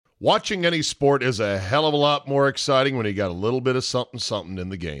Watching any sport is a hell of a lot more exciting when you got a little bit of something in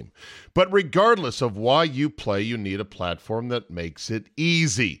the game. But regardless of why you play, you need a platform that makes it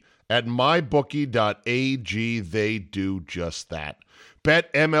easy. At mybookie.ag, they do just that.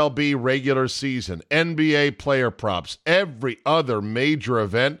 Bet MLB regular season, NBA player props, every other major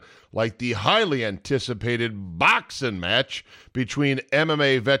event, like the highly anticipated boxing match between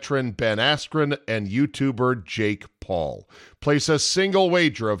MMA veteran Ben Askren and YouTuber Jake Paul. Place a single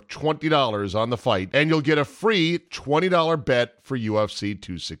wager of $20 on the fight, and you'll get a free $20 bet for UFC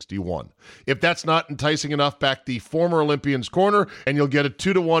 261. If that's not enticing enough, back the former Olympian's corner, and you'll get a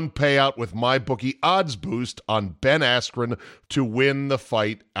 2-to-1 payout with MyBookie odds boost on Ben Askren to win the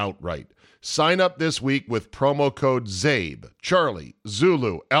fight outright. Sign up this week with promo code ZABE, Charlie,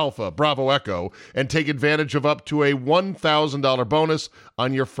 Zulu, Alpha, Bravo, Echo, and take advantage of up to a $1,000 bonus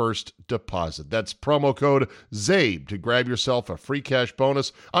on your first deposit. That's promo code ZABE to grab yourself a free cash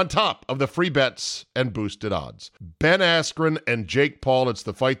bonus on top of the free bets and boosted odds. Ben Askren and Jake Paul, it's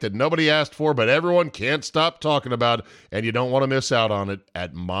the fight that nobody asked for, but everyone can't stop talking about, and you don't want to miss out on it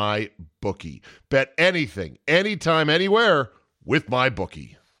at MyBookie. Bet anything, anytime, anywhere with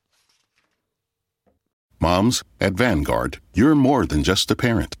MyBookie. Moms, at Vanguard, you're more than just a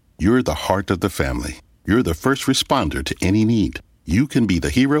parent. You're the heart of the family. You're the first responder to any need. You can be the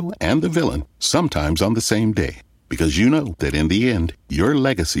hero and the villain, sometimes on the same day, because you know that in the end, your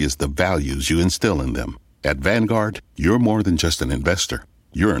legacy is the values you instill in them. At Vanguard, you're more than just an investor.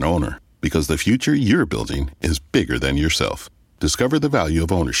 You're an owner, because the future you're building is bigger than yourself. Discover the value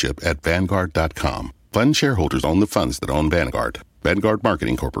of ownership at Vanguard.com. Fund shareholders own the funds that own Vanguard. Vanguard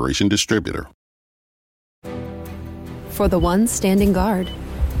Marketing Corporation Distributor. For the ones standing guard.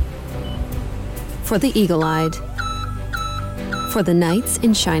 For the eagle-eyed. For the knights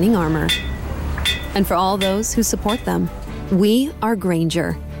in shining armor. And for all those who support them. We are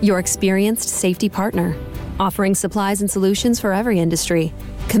Grainger, your experienced safety partner, offering supplies and solutions for every industry,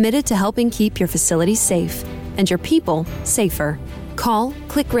 committed to helping keep your facilities safe and your people safer. Call,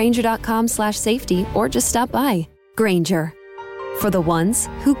 click Grainger.com/safety, or just stop by. Grainger, for the ones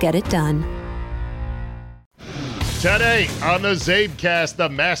who get it done. Today on the Zabecast, the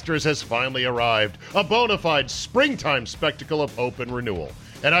Masters has finally arrived, a bona fide springtime spectacle of hope and renewal.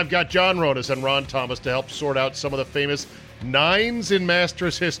 And I've got John Rodas and Ron Thomas to help sort out some of the famous nines in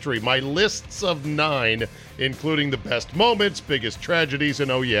Masters history. My lists of 9, including the best moments, biggest tragedies, and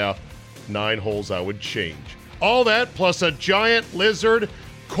oh yeah, 9 holes I would change. All that plus a giant lizard,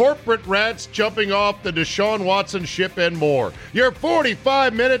 corporate rats jumping off the Deshaun Watson ship, and more. Your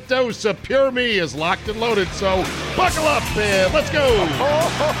 45-minute dose of pure me is locked and loaded, so buckle up and let's go.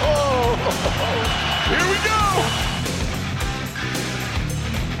 Here we go.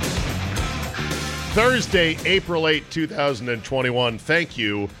 Thursday, April 8, 2021. Thank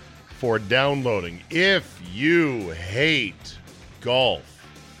you for downloading. If you hate golf,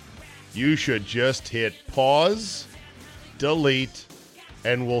 you should just hit pause, delete,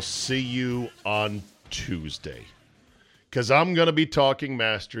 and we'll see you on Tuesday. Because I'm going to be talking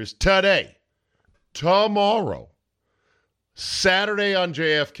Masters today, tomorrow, Saturday on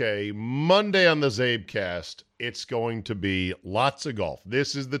JFK, Monday on the Zabecast. It's going to be lots of golf.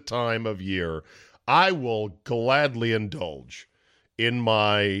 This is the time of year I will gladly indulge in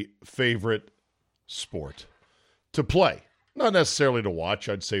my favorite sport to play. Not necessarily to watch.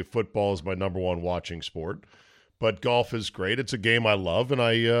 I'd say football is my number one watching sport. But golf is great. It's a game I love, and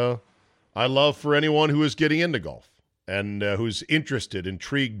I love for anyone who is getting into golf and who's interested,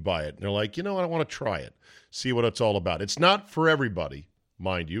 intrigued by it. And they're like, you know what, I want to try it, see what it's all about. It's not for everybody,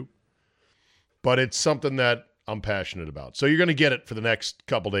 mind you, but it's something that I'm passionate about. So you're going to get it for the next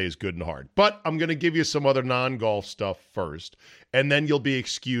couple days good and hard. But I'm going to give you some other non-golf stuff first, and then you'll be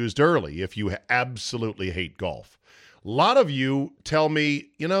excused early if you absolutely hate golf. A lot of you tell me,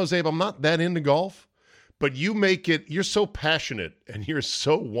 you know, Zabe, I'm not that into golf. But you make it, you're so passionate and you're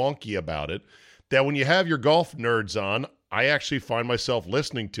so wonky about it that when you have your golf nerds on, I actually find myself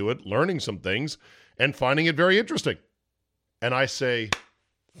listening to it, learning some things, and finding it very interesting. And I say,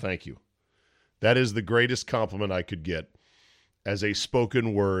 thank you. That is the greatest compliment I could get as a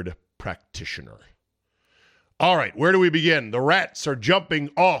spoken word practitioner. All right, where do we begin? The Rats are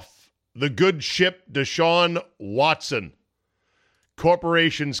jumping off the good ship Deshaun Watson.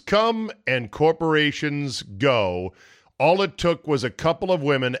 Corporations come and corporations go. All it took was a couple of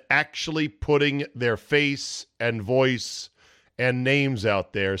women actually putting their face and voice and names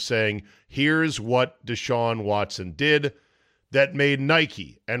out there saying, here's what Deshaun Watson did, that made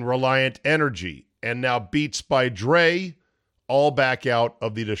Nike and Reliant Energy and now Beats by Dre all back out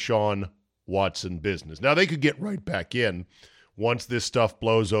of the Deshaun Watson business. Now, they could get right back in once this stuff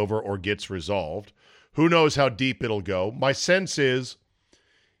blows over or gets resolved. Who knows how deep it'll go? My sense is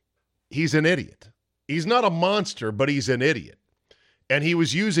he's an idiot. He's not a monster, but he's an idiot. And he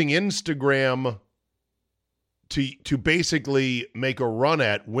was using Instagram to basically make a run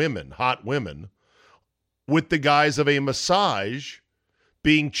at women, hot women, with the guise of a massage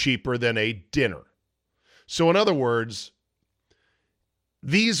being cheaper than a dinner. So in other words,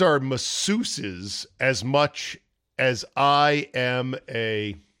 these are masseuses as much as I am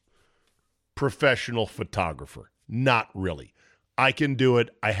a professional photographer. Not really. I can do it.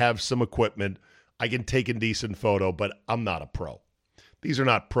 I have some equipment. I can take a decent photo, but I'm not a pro. These are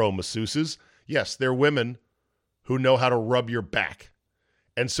not pro masseuses. Yes, they're women who know how to rub your back.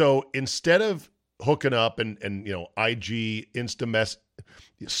 And so instead of hooking up and IG Insta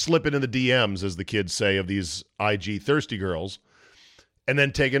slipping in the DMs, as the kids say, of these IG thirsty girls, and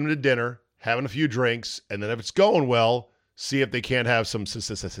then taking them to dinner, having a few drinks, and then if it's going well, see if they can't have some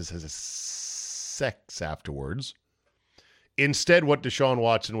sex afterwards. Instead, what Deshaun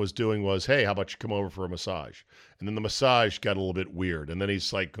Watson was doing was, hey, how about you come over for a massage? And then the massage got a little bit weird. And then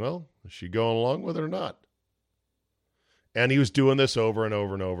he's like, well, is she going along with it or not? And he was doing this over and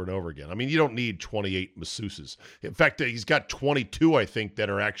over and over and over again. I mean, you don't need 28 masseuses. In fact, he's got 22, I think, that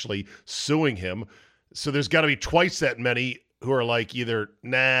are actually suing him. So there's got to be twice that many who are like either,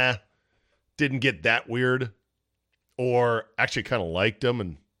 nah, didn't get that weird, or actually kind of liked him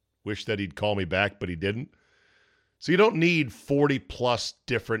and wish that he'd call me back, but he didn't. So you don't need 40-plus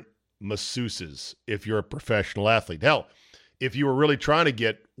different masseuses if you're a professional athlete. Hell, if you were really trying to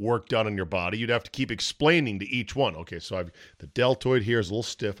get work done on your body, you'd have to keep explaining to each one. Okay, so the deltoid here is a little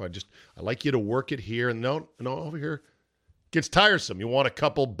stiff. I like you to work it here. And no, over here. It gets tiresome. You want a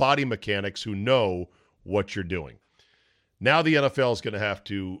couple body mechanics who know what you're doing. Now the NFL is going to have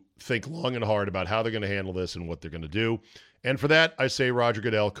to think long and hard about how they're going to handle this and what they're going to do. And for that, I say, Roger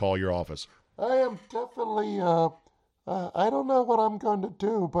Goodell, call your office. I am definitely, I don't know what I'm going to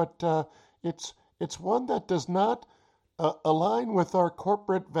do, but it's one that does not align with our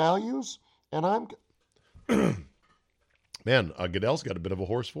corporate values, and I'm... Man, Goodell's got a bit of a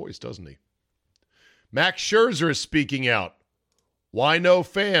hoarse voice, doesn't he? Max Scherzer is speaking out. Why no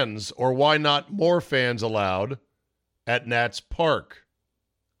fans, or why not more fans allowed at Nats Park?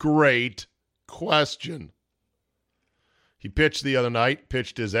 Great question. He pitched the other night,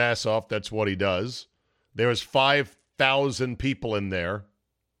 pitched his ass off. That's what he does. There was 5,000 people in there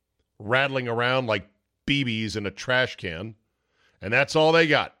rattling around like BBs in a trash can, and that's all they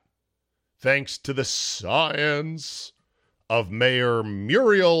got. Thanks to the science of Mayor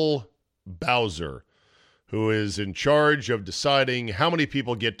Muriel Bowser, who is in charge of deciding how many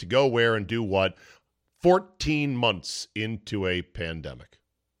people get to go where and do what 14 months into a pandemic.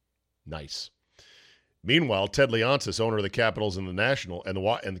 Nice. Meanwhile, Ted Leonsis, owner of the Capitals and the National and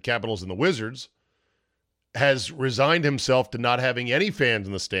the Capitals and the Wizards, has resigned himself to not having any fans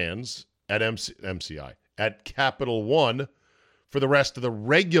in the stands at MCI, at Capital One for the rest of the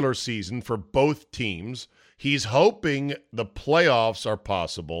regular season for both teams. He's hoping the playoffs are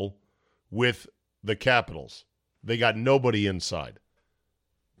possible with the Capitals. They got nobody inside.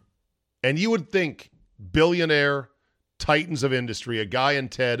 And you would think billionaire, titans of industry, a guy in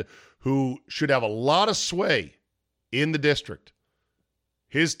Ted who should have a lot of sway in the district.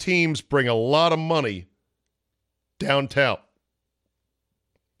 His teams bring a lot of money downtown.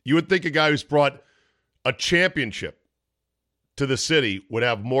 You would think a guy who's brought a championship to the city would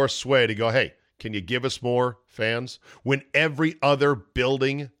have more sway to go, hey, can you give us more fans? When every other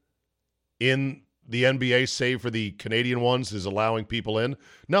building in the NBA, save for the Canadian ones, is allowing people in?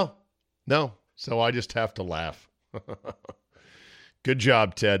 No. So I just have to laugh. Good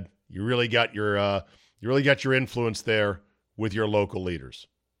job, Ted. You really got your influence there with your local leaders.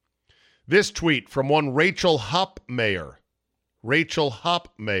 This tweet from one Rachel Hopmayer. Rachel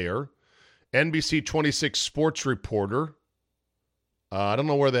Hopmayer, NBC 26 sports reporter. I don't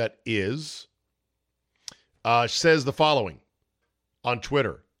know where that is. Says the following on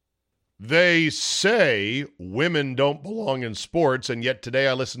Twitter. They say women don't belong in sports, and yet today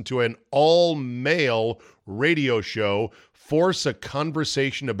I listened to an all-male radio show force a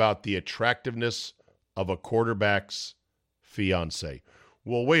conversation about the attractiveness of a quarterback's fiance.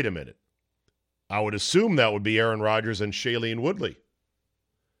 Well, wait a minute. I would assume that would be Aaron Rodgers and Shailene Woodley.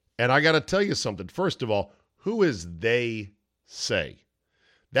 And I got to tell you something. First of all, who is they say?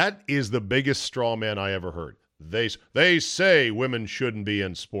 That is the biggest straw man I ever heard. They say women shouldn't be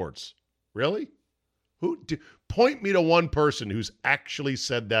in sports. Really? Point me to one person who's actually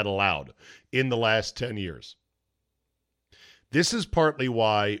said that aloud in the last 10 years. This is partly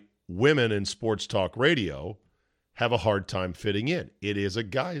why women in sports talk radio have a hard time fitting in. It is a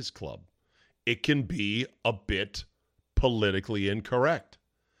guys' club. It can be a bit politically incorrect.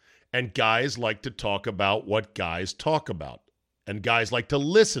 And guys like to talk about what guys talk about. And guys like to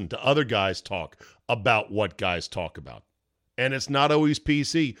listen to other guys talk about what guys talk about. And it's not always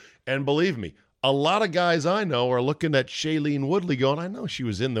PC. And believe me, a lot of guys I know are looking at Shailene Woodley going, I know she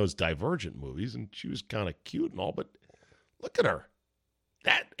was in those Divergent movies and she was kind of cute and all, but look at her.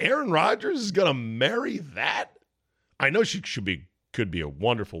 That Aaron Rodgers is going to marry that? I know she could be a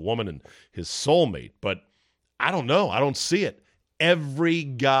wonderful woman and his soulmate, but I don't know. I don't see it. Every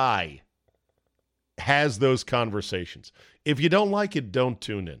guy has those conversations. If you don't like it, don't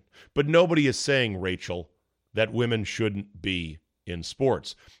tune in. But nobody is saying, Rachel, that women shouldn't be in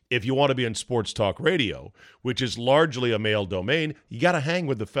sports. If you want to be in sports talk radio, which is largely a male domain, you got to hang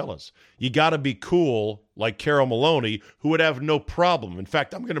with the fellas. You got to be cool like Carol Maloney, who would have no problem. In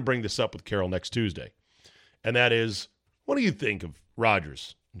fact, I'm going to bring this up with Carol next Tuesday. And that is, what do you think of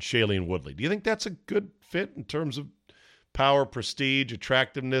Rodgers and Shailene Woodley? Do you think that's a good fit in terms of power, prestige,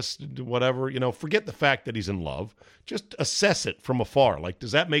 attractiveness, whatever? You know, forget the fact that he's in love. Just assess it from afar. Like,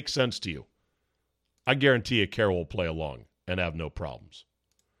 does that make sense to you? I guarantee you Carol will play along and have no problems.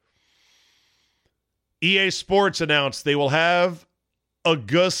 EA Sports announced they will have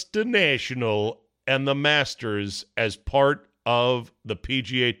Augusta National and the Masters as part of the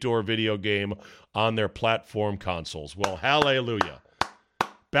PGA Tour video game on their platform consoles. Well, hallelujah.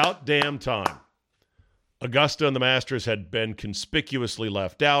 About damn time. Augusta and the Masters had been conspicuously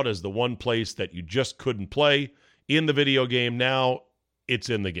left out as the one place that you just couldn't play in the video game. Now it's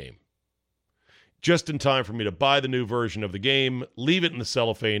in the game. Just in time for me to buy the new version of the game, leave it in the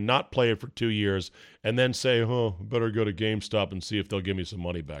cellophane, not play it for 2 years, and then say, better go to GameStop and see if they'll give me some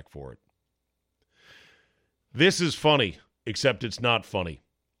money back for it. This is funny, except it's not funny.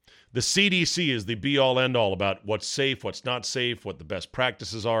 The CDC is the be-all, end-all about what's safe, what's not safe, what the best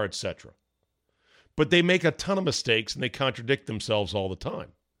practices are, etc. But they make a ton of mistakes and they contradict themselves all the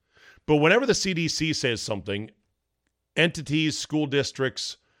time. But whenever the CDC says something, entities, school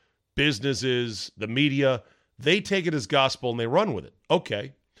districts, businesses, the media, they take it as gospel and they run with it.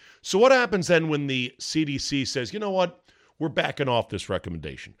 Okay. So what happens then when the CDC says, you know what, we're backing off this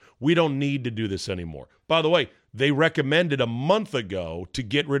recommendation. We don't need to do this anymore. By the way, they recommended a month ago to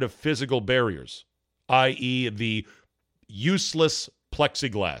get rid of physical barriers, i.e. the useless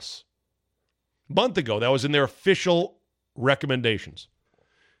plexiglass. A month ago, that was in their official recommendations.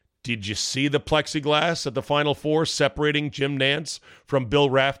 Did you see the plexiglass at the Final Four separating Jim Nantz from Bill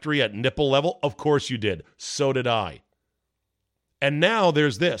Raftery at nipple level? Of course you did. So did I. And now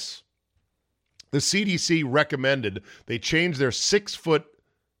there's this. The CDC recommended they change their 6-foot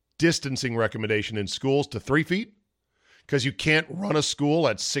distancing recommendation in schools to 3 feet because you can't run a school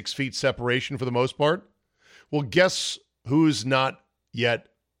at 6 feet separation for the most part. Well, guess who's not yet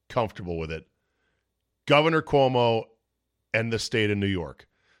comfortable with it? Governor Cuomo and the state of New York.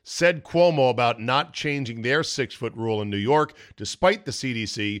 Said Cuomo about not changing their 6-foot rule in New York, despite the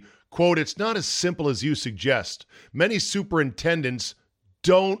CDC, quote, it's not as simple as you suggest. Many superintendents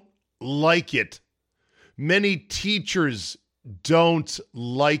don't like it. Many teachers don't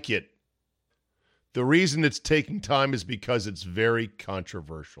like it. The reason it's taking time is because it's very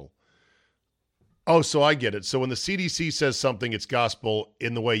controversial. Oh, so I get it. So when the CDC says something, it's gospel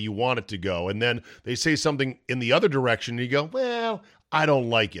in the way you want it to go. And then they say something in the other direction, and you go, well, I don't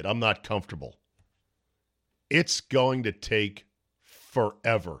like it. I'm not comfortable. It's going to take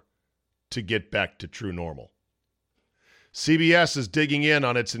forever to get back to true normal. CBS is digging in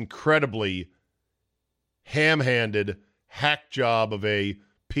on its incredibly ham-handed hack job of a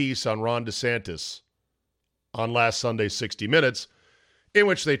piece on Ron DeSantis on last Sunday's 60 Minutes, in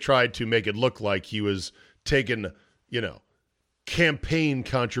which they tried to make it look like he was taking, campaign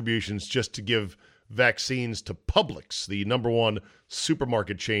contributions just to give vaccines to Publix, the number one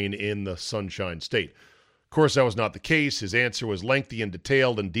supermarket chain in the Sunshine State. Of course, that was not the case. His answer was lengthy and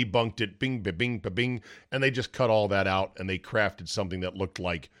detailed and debunked it, bing, ba-bing, ba-bing, and they just cut all that out and they crafted something that looked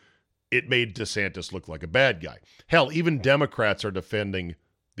like it made DeSantis look like a bad guy. Hell, even Democrats are defending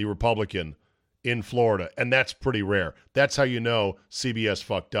the Republican in Florida, and that's pretty rare. That's how you know CBS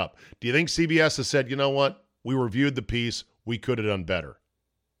fucked up. Do you think CBS has said, you know what? We reviewed the piece. We could have done better.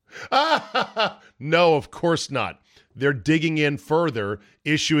 No, of course not. They're digging in further,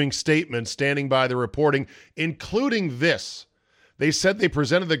 issuing statements, standing by the reporting, including this. They said they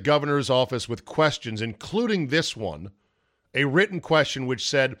presented the governor's office with questions, including this one, a written question which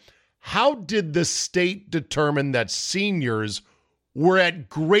said, how did the state determine that seniors were at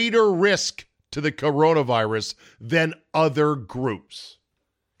greater risk to the coronavirus than other groups?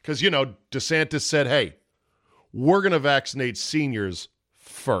 Because, DeSantis said, hey, we're going to vaccinate seniors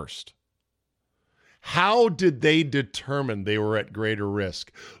first. How did they determine they were at greater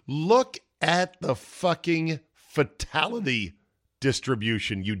risk? Look at the fucking fatality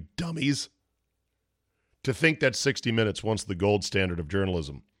distribution, you dummies. To think that 60 Minutes, once the gold standard of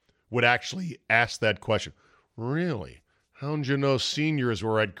journalism, would actually ask that question. Really? How'd you know seniors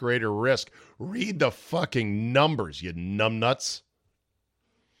were at greater risk? Read the fucking numbers, you numbnuts.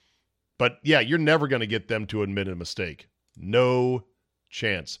 But yeah, you're never going to get them to admit a mistake. No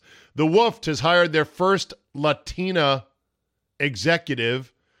chance. The WOOFT has hired their first Latina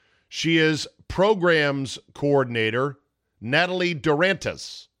executive. She is programs coordinator, Natalie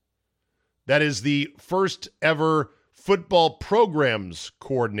Durantes. That is the first ever football programs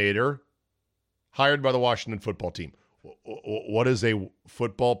coordinator hired by the Washington football team. What is a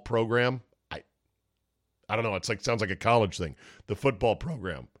football program? I don't know. Sounds like a college thing. The football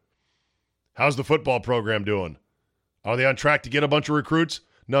program. How's the football program doing? Are they on track to get a bunch of recruits?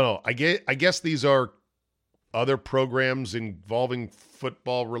 No. I guess these are other programs involving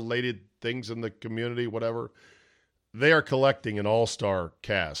football-related things in the community, whatever. They are collecting an all-star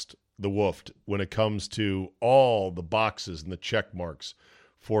cast, the WOOFT, when it comes to all the boxes and the check marks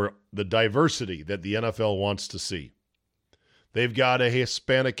for the diversity that the NFL wants to see. They've got a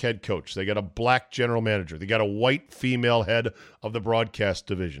Hispanic head coach. They got a black general manager. They got a white female head of the broadcast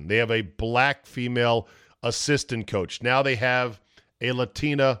division. They have a black female assistant coach. Now they have a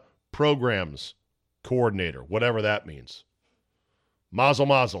Latina programs coordinator, whatever that means. Mazel,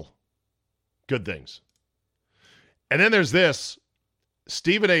 mazel. Good things. And then there's this.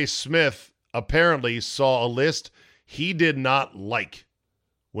 Stephen A. Smith apparently saw a list he did not like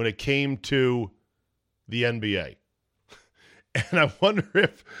when it came to the NBA. And I wonder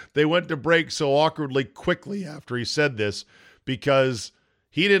if they went to break so awkwardly quickly after he said this because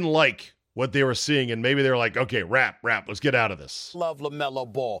he didn't like what they were seeing, and maybe they were like, okay, rap, let's get out of this. Love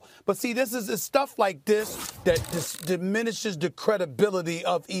LaMelo Ball. But see, this is stuff like this that diminishes the credibility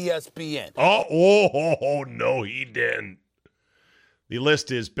of ESPN. Oh, no, he didn't. The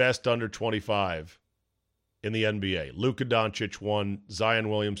list is best under 25 in the NBA. Luka Doncic 1, Zion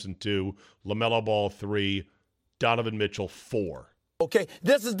Williamson 2, LaMelo Ball 3, Donovan Mitchell 4. Okay,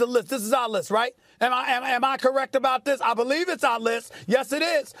 this is the list. This is our list, right? Am I correct about this? I believe it's our list. Yes, it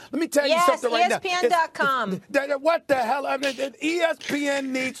is. Let me tell you something right now. ESPN.com. What the hell? I mean, ESPN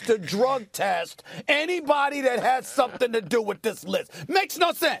needs to drug test anybody that has something to do with this list. Makes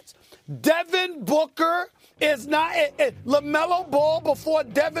no sense. Devin Booker is not LaMelo Ball before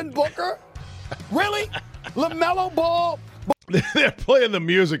Devin Booker? Really? LaMelo Ball? They're playing the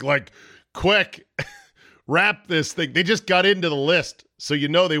music like, quick. Wrap this thing. They just got into the list, so you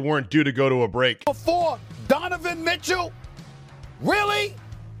know they weren't due to go to a break. Before Donovan Mitchell? Really?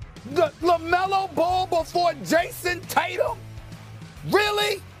 The LaMelo Ball before Jason Tatum?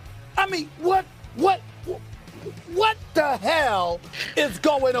 Really? I mean, what the hell is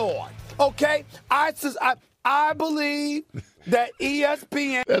going on? Okay? I believe that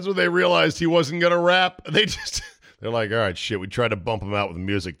ESPN... That's when they realized he wasn't going to rap. They're like, all right, shit, we tried to bump him out with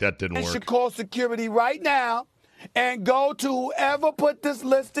music. That didn't work. You should call security right now and go to whoever put this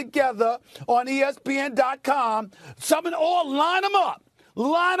list together on ESPN.com. Or line them up.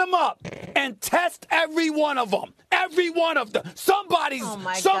 Line them up and test every one of them. Every one of them. Somebody's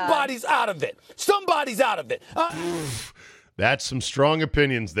out of it. Somebody's out of it. That's some strong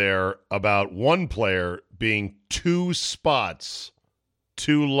opinions there about one player being 2 spots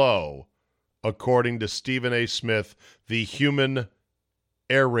too low, according to Stephen A. Smith, the human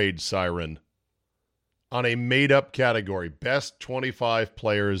air raid siren, on a made-up category, best 25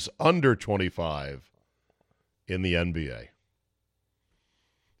 players under 25 in the NBA.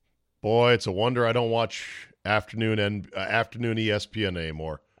 Boy, it's a wonder I don't watch afternoon ESPN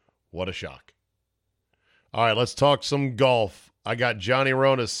anymore. What a shock. All right, let's talk some golf. I got Johnny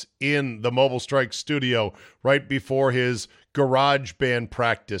Ronis in the Mobile Strike studio right before his garage band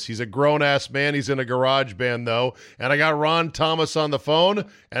practice. He's a grown-ass man. He's in a garage band, though. And I got Ron Thomas on the phone.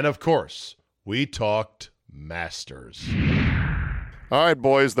 And, of course, we talked Masters. All right,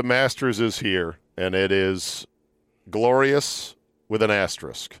 boys, the Masters is here, and it is glorious with an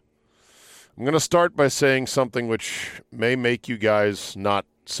asterisk. I'm going to start by saying something which may make you guys not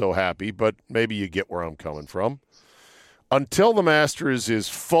so happy, but maybe you get where I'm coming from. Until the Masters is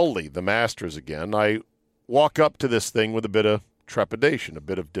fully the Masters again, I walk up to this thing with a bit of trepidation, a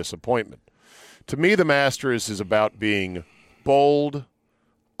bit of disappointment. To me, the Masters is about being bold,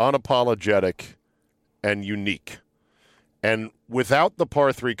 unapologetic, and unique. And without the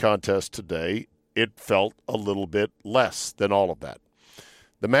par 3 contest today, it felt a little bit less than all of that.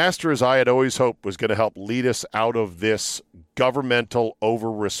 The Masters, I had always hoped, was going to help lead us out of this governmental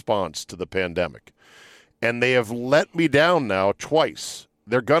over-response to the pandemic. And they have let me down now twice.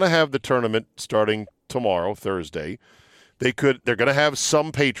 They're going to have the tournament starting tomorrow, Thursday. They're going to have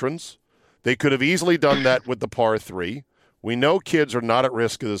some patrons. They could have easily done that with the par 3. We know kids are not at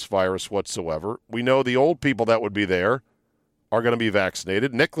risk of this virus whatsoever. We know the old people that would be there are going to be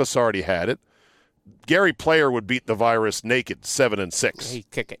vaccinated. Nicklaus already had it. Gary Player would beat the virus naked, 7-6. He'd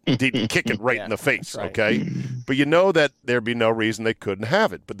kick it. He'd kick it right in the face, right. okay? But you know that there'd be no reason they couldn't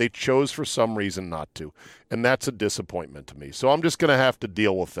have it. But they chose for some reason not to. And that's a disappointment to me. So I'm just going to have to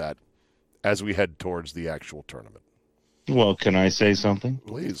deal with that as we head towards the actual tournament. Well, can I say something?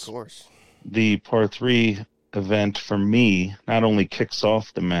 Please. Of course. The par 3 event for me not only kicks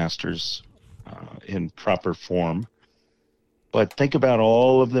off the Masters in proper form, but think about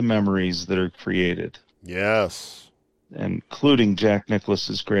all of the memories that are created. Yes. Including Jack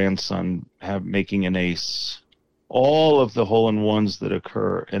Nicklaus's grandson making an ace. All of the hole-in-ones that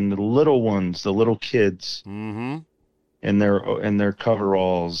occur, and the little ones, the little kids, in their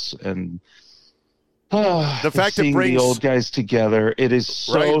coveralls, and the fact seeing it brings the old guys together, it is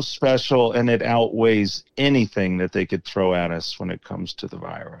so Right. special, and it outweighs anything that they could throw at us when it comes to the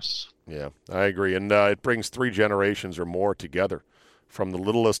virus. Yeah, I agree. And it brings 3 generations or more together, from the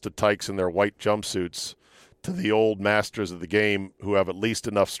littlest of tykes in their white jumpsuits to the old masters of the game who have at least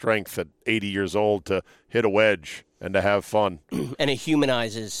enough strength at 80 years old to hit a wedge and to have fun. And it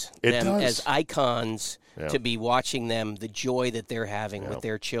humanizes It them does. as icons Yeah. to be watching them, the joy that they're having with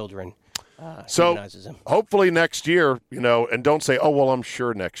their children. So Humanizes them. hopefully next year, and don't say, oh, well, I'm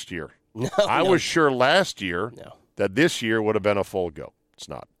sure next year. No, I was sure last year that this year would have been a full go. It's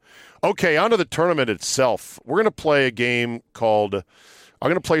not. Okay, on to the tournament itself. We're going to play a game called, I'm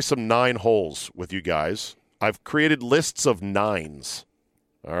going to play some 9 holes with you guys. I've created lists of 9s,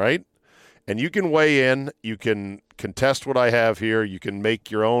 all right? And you can weigh in. You can contest what I have here. You can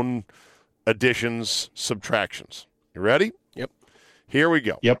make your own additions, subtractions. You ready? Yep. Here we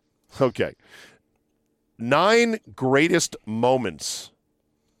go. Yep. Okay. 9 greatest moments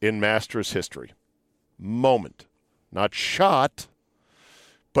in Masters history. Moment. Not shot,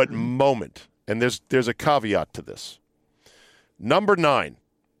 but moment. And there's a caveat to this. Number 9,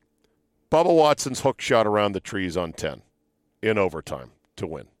 Bubba Watson's hook shot around the trees on 10 in overtime to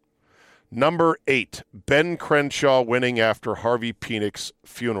win. Number 8, Ben Crenshaw winning after Harvey Penick's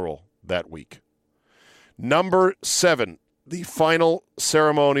funeral that week. Number 7, the final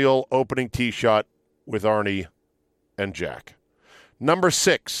ceremonial opening tee shot with Arnie and Jack. Number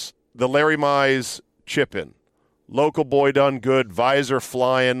 6, the Larry Mize chip-in. Local boy done good, visor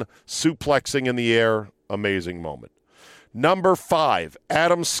flying, suplexing in the air. Amazing moment. Number 5,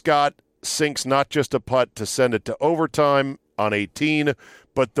 Adam Scott sinks not just a putt to send it to overtime on 18,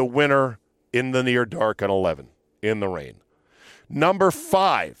 but the winner in the near dark on 11 in the rain. Number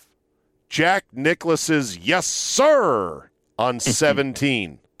 5, Jack Nicklaus's yes, sir, on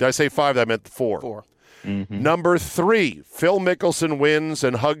 17. Did I say 5? I meant 4. 4. Mm-hmm. Number 3, Phil Mickelson wins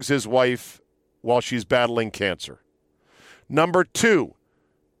and hugs his wife while she's battling cancer. Number 2,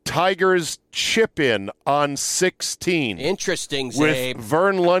 Tiger's chip-in on 16. Interesting, With Zabe.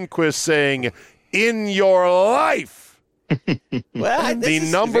 Vern Lundquist saying, in your life. Well, The this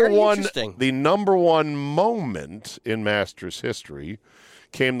is number very one interesting. the number one moment in Masters history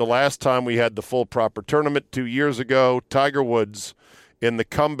came the last time we had the full proper tournament 2 years ago. Tiger Woods in the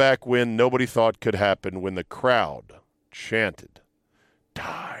comeback win nobody thought could happen when the crowd chanted,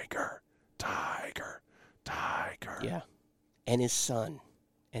 Tiger, Tiger, Tiger. Yeah. And his son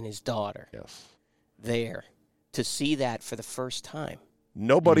and his daughter Yes. there to see that for the first time.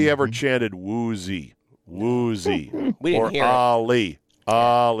 Nobody ever chanted woozy, woozy, We didn't or hear it. Ali,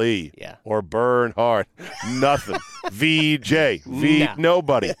 Ali, Yeah. or Bernhard. Nothing. VJ, No.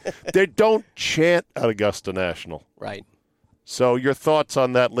 nobody. They don't chant at Augusta National. Right. So your thoughts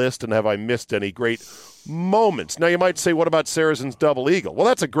on that list, and have I missed any great moments? Now you might say, what about Sarazen's double eagle? Well,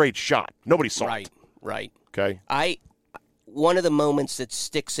 that's a great shot. Nobody saw Right. it. Right. Okay. One of the moments that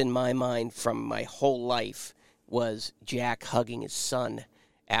sticks in my mind from my whole life was Jack hugging his son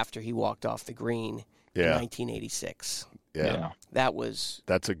after he walked off the green in Yeah. 1986. Yeah. That was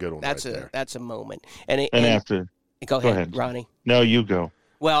That's a good one. that's right a there. that's a moment. And After, go go ahead, ahead. Ronnie. no, you go.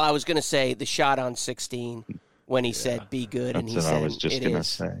 Well, I was going to say the shot on 16 when he said "be good," and That's he what said I was just "It gonna is."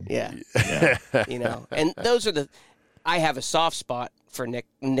 say. Yeah. Yeah. And those are I have a soft spot for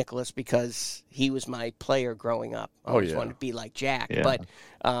Nicholas because he was my player growing up. I always yeah. wanted to be like Jack. Yeah. But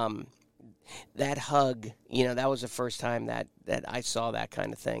that hug, that was the first time that I saw that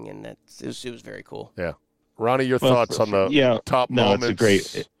kind of thing, and it was very cool. Yeah. Ronnie, your thoughts on the top moments?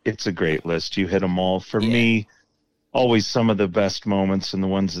 It's a great list. You hit them all. For me, always some of the best moments and the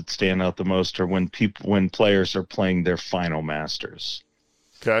ones that stand out the most are when players are playing their final Masters.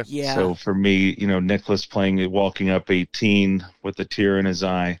 Okay. Yeah. So for me, Nicklaus walking up 18 with a tear in his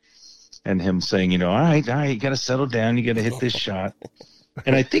eye, and him saying, all right, you got to settle down. You got to hit this shot.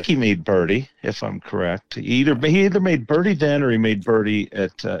 And I think he made birdie, if I'm correct. He either made birdie then, or he made birdie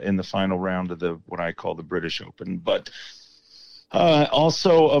in the final round of what I call the British Open. But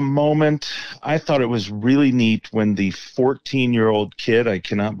also a moment, I thought it was really neat when the 14-year-old kid, I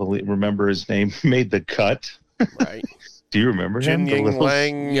cannot remember his name, made the cut. Right. Do you remember him? Jin-Ying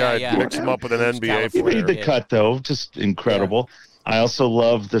Lang mixed him up with an NBA He player. made the cut, though. Just incredible. Yeah. I also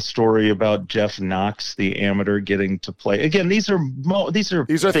love the story about Jeff Knox, the amateur, getting to play. Again, these are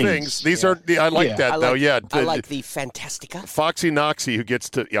things. These are I like that though. Yeah, I like the Fantastica. Foxy Knoxy, who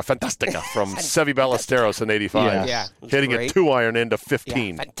gets to Fantastica from Seve Ballesteros in '85, hitting great. A 2-iron into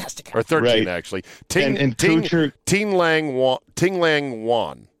 15 Fantastica. or 13 actually. Ting Lang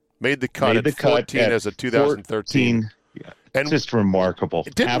Wan made the cut at 14 as a 2013. And just remarkable.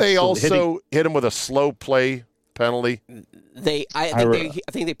 Didn't they also hit him with a slow play penalty? I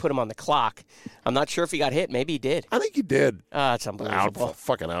think they put him on the clock. I'm not sure if he got hit. Maybe he did. I think he did. It's unbelievable.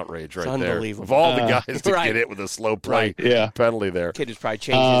 Fucking outrage right there. Unbelievable. Of all the guys to get hit with a slow play penalty there. Kid was probably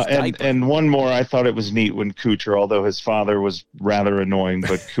changing his diaper. And one more, I thought it was neat when Kuchar, although his father was rather annoying,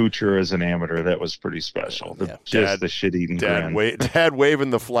 but Kuchar as an amateur, that was pretty special. Just the shit-eating Dad waving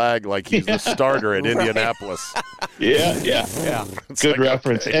the flag like he's the starter at Indianapolis. Yeah. Good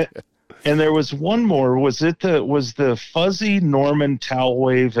reference. Okay. And there was one more. Was the fuzzy Norman towel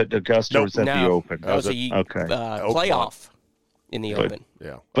wave at Augusta? Or was that the Open? That was a playoff in the Open.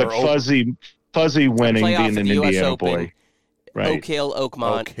 Yeah, but fuzzy winning being an Indiana boy, right? Oak Hill,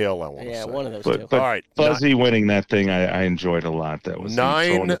 Oakmont. Oak Hill, I want to say. One of those two. But all right, fuzzy winning that thing, I enjoyed a lot. That was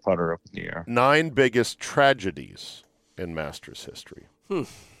throwing the putter up in the air. 9 biggest tragedies in Masters history.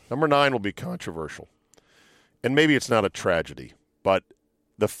 Number 9 will be controversial, and maybe it's not a tragedy, but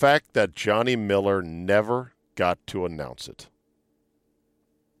the fact that Johnny Miller never got to announce it.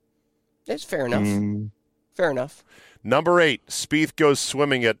 It's fair enough. Fair enough. Number 8, Spieth goes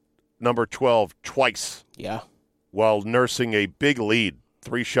swimming at number 12 twice. Yeah. While nursing a big lead,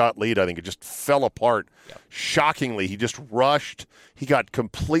 3-shot lead. I think it just fell apart. Yeah. Shockingly, he just rushed. He got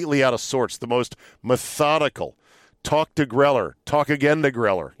completely out of sorts. The most methodical, talk to Greller, talk again to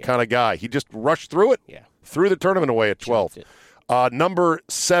Greller kind of guy. He just rushed through it. Yeah. Threw the tournament away at 12. Number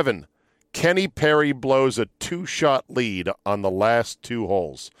 7, Kenny Perry blows a 2-shot lead on the last 2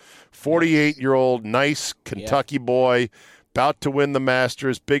 holes. 48-year-old, nice Kentucky boy, about to win the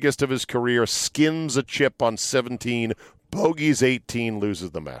Masters, biggest of his career, skins a chip on 17, bogeys 18,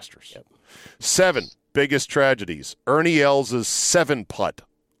 loses the Masters. 7, biggest tragedies. Ernie Els' 7-putt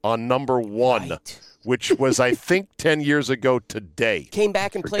on number 1. Right. Which was, I think, 10 years ago today. Came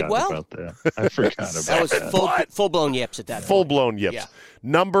back and played well. About that. I forgot about that. That was full-blown yips at that point. Full-blown yips. Yeah.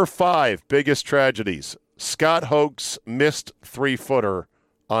 Number 5, biggest tragedies. Scott Hoch's missed 3-footer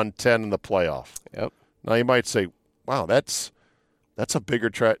on 10 in the playoff. Yep. Now, you might say, wow, that's a bigger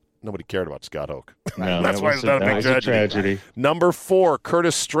tragedy. Nobody cared about Scott Hoch. No, that's why it's not a big tragedy. Number 4,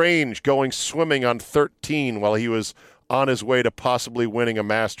 Curtis Strange going swimming on 13 while he was on his way to possibly winning a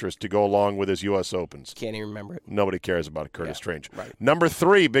Masters to go along with his U.S. Opens. Can't even remember it. Nobody cares about Curtis Strange. Right. Number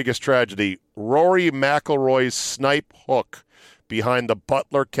 3, biggest tragedy, Rory McIlroy's snipe hook behind the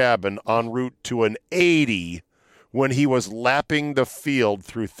Butler cabin en route to an 80 when he was lapping the field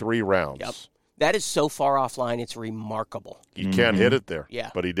through 3 rounds. Yep. That is so far offline, it's remarkable. You can't hit it there. Yeah.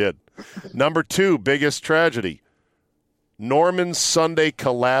 But he did. Number 2, biggest tragedy, Norman's Sunday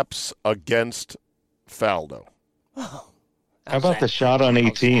collapse against Faldo. Oh, how about the shot on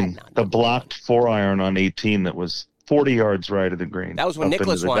 18? The blocked 4-iron on 18 that was 40 yards right of the green. That was when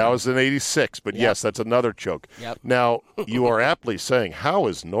Nicklaus won. That was in 86, but yes, that's another choke. Yep. Now, you are aptly saying, how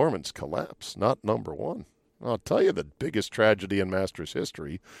is Norman's collapse not number 1? I'll tell you the biggest tragedy in Masters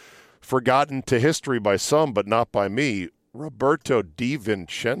history, forgotten to history by some, but not by me, Roberto Di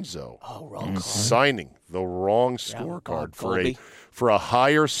Vincenzo signing the wrong scorecard for a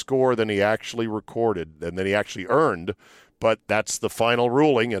higher score than he actually recorded and than he actually earned, but that's the final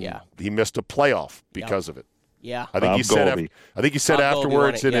ruling, and he missed a playoff because of it. Yeah, I think he said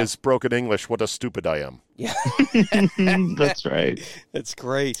afterwards in his broken English, "What a stupid I am." Yeah, that's right. That's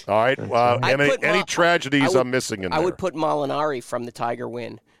great. All right, any tragedies I'm missing in there? I would put Molinari from the Tiger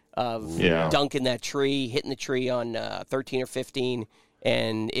win of dunking that tree, hitting the tree on 13 or 15,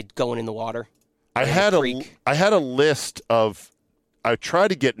 and it going in the water. I had a list of I tried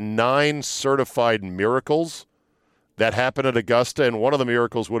to get 9 certified miracles that happened at Augusta, and one of the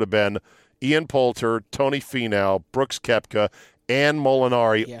miracles would have been Ian Poulter, Tony Finau, Brooks Koepka, and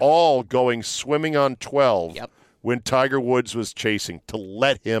Molinari all going swimming on 12 when Tiger Woods was chasing to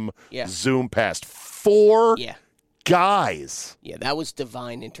let him zoom past. 4 guys. Yeah, that was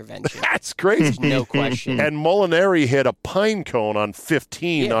divine intervention. That's crazy. No question. And Molinari hit a pine cone on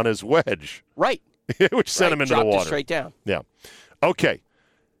 15 on his wedge. Right. Which sent him into the Dropped water. it straight down. Yeah. Okay.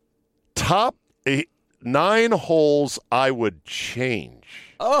 Top 9 holes I would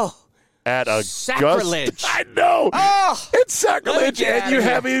change. Oh. At Augusta. Sacrilege. I know. Oh, it's sacrilege, and you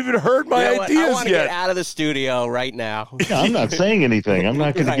haven't even heard my ideas I want to yet. get out of the studio right now. Yeah, I'm not saying anything. I'm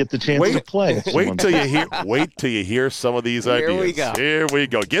not going to get the chance to play. Wait till you hear some of these ideas. Here we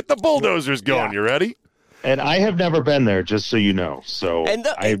go. Get the bulldozers going. You ready? And I have never been there, just so you know. So,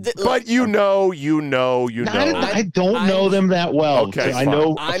 but you know. I don't know them that well. Okay, so I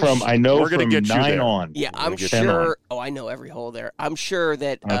know we're from get 9 there. on. Yeah, I'm sure. Oh, I know every hole there. I'm sure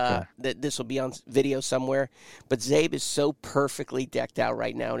that that this will be on video somewhere. But Zabe is so perfectly decked out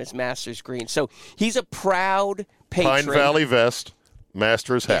right now in his Masters green. So he's a proud patron. Pine Valley vest,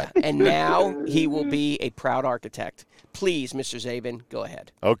 Masters hat. Yeah, and now he will be a proud architect. Please, Mr. Zabin, go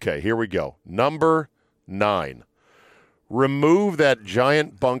ahead. Okay, here we go. Number 9. Remove that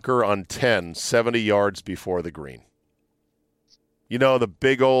giant bunker on 10, 70 yards before the green. You know, the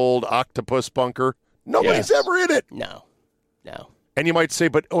big old octopus bunker? Nobody's ever in it. No. And you might say,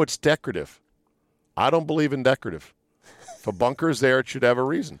 but, it's decorative. I don't believe in decorative. If a bunker's there, it should have a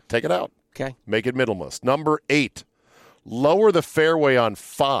reason. Take it out. Okay. Make it middlemost. Number 8, lower the fairway on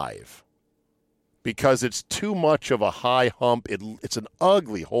 5. Because it's too much of a high hump. It's an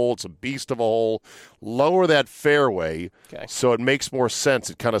ugly hole. It's a beast of a hole. Lower that fairway so it makes more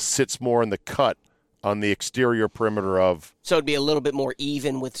sense. It kind of sits more in the cut on the exterior perimeter of... So it'd be a little bit more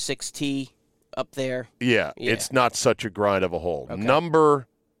even with 6T up there? Yeah, it's not such a grind of a hole. Okay. Number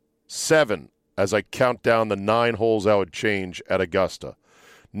 7, as I count down the 9 holes I would change at Augusta.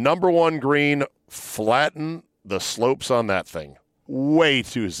 Number 1 green, flatten the slopes on that thing. Way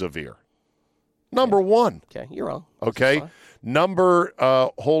too severe. Number 1. Okay, you're wrong. Okay. Number,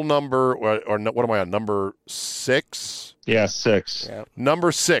 hole number, or what am I on? Number 6? Yeah, 6. Yeah.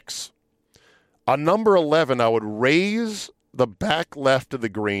 Number 6. On number 11, I would raise the back left of the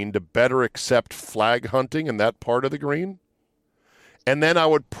green to better accept flag hunting in that part of the green. And then I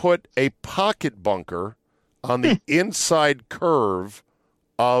would put a pocket bunker on the inside curve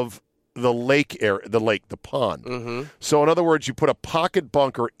of the lake area, the pond. Mm-hmm. So in other words, you put a pocket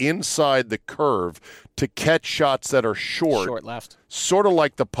bunker inside the curve to catch shots that are short left, sort of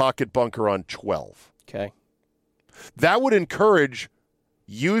like the pocket bunker on 12. Okay. That would encourage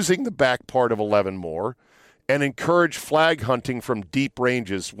using the back part of 11 more and encourage flag hunting from deep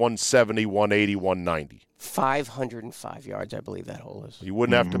ranges, 170, 180, 190. 505 yards, I believe that hole is. You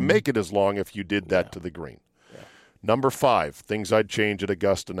wouldn't have to make it as long if you did that to the green. Number 5, things I'd change at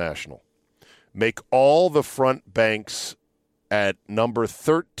Augusta National. Make all the front banks at number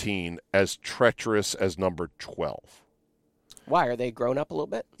 13 as treacherous as number 12. Why? Are they grown up a little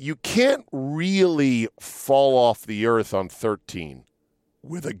bit? You can't really fall off the earth on 13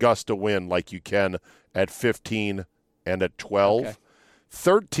 with a gust of wind like you can at 15 and at 12. Okay.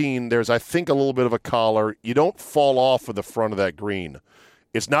 13, there's, I think, a little bit of a collar. You don't fall off of the front of that green.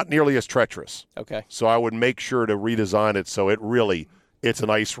 It's not nearly as treacherous. Okay. So I would make sure to redesign it so it's an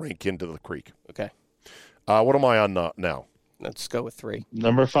ice rink into the creek. Okay. What am I on now? Let's go with 3.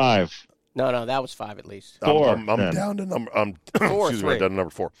 Number 5. No, that was 5 at least. 4. I'm down to number. 4. Excuse me, I'm down to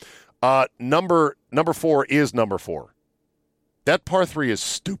number 4. Number 4 is number 4. That par 3 is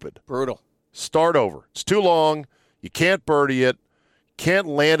stupid. Brutal. Start over. It's too long. You can't birdie it. Can't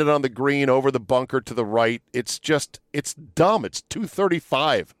land it on the green over the bunker to the right. It's dumb. It's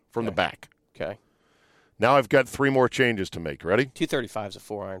 235 from the back. Okay. Now I've got 3 more changes to make. Ready? 235 is a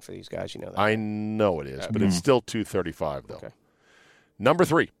 4-iron for these guys. You know that. I know it is, but it's still 235, though. Okay. Number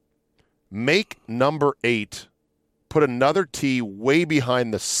 3, make number 8 put another tee way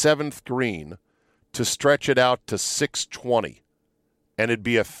behind the 7th green to stretch it out to 620, and it'd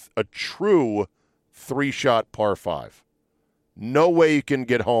be a true 3-shot par 5. No way you can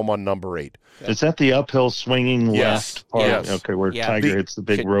get home on number 8. Is that the uphill swinging Yes. left part? Yes. Okay, where Tiger hits the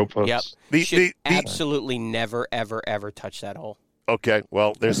big rope hooks. Yep. Should absolutely never, ever, ever touch that hole. Okay,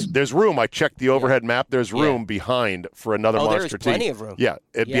 well, there's room. I checked the overhead map. There's room behind for another monster tee. There's plenty of room. Yeah,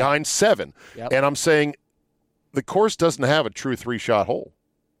 behind 7. Yep. And I'm saying the course doesn't have a true 3-shot hole.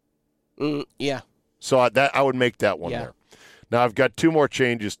 Yeah. So I would make that one there. Now I've got 2 more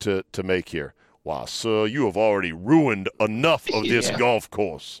changes to make here. Wow, sir, you have already ruined enough of this golf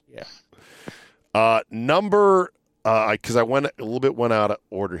course. Yeah. Number, because I went out of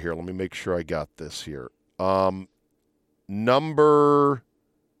order here. Let me make sure I got this here. Number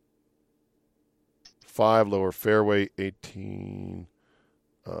 5, lower fairway, 18.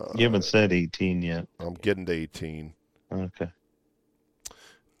 You haven't said 18 yet. I'm getting to 18. Okay.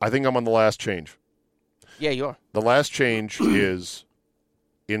 I think I'm on the last change. Yeah, you are. The last change is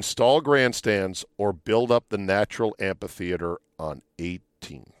install grandstands or build up the natural amphitheater on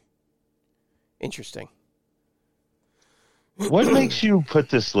 18. Interesting. What makes you put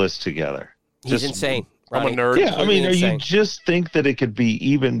this list together? He's insane. I'm a Ronnie. nerd. Yeah, I mean, are Insane. you just think that it could be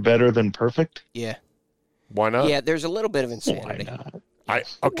even better than perfect? Yeah. Why not? Yeah, there's a little bit of insanity. Why not?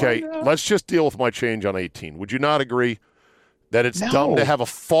 Okay, let's just deal with my change on 18. Would you not agree that it's No. dumb to have a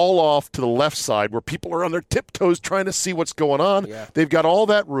fall off to the left side where people are on their tiptoes trying to see what's going on? Yeah. They've got all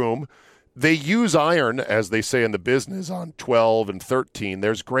that room. They use iron, as they say in the business, on 12 and 13.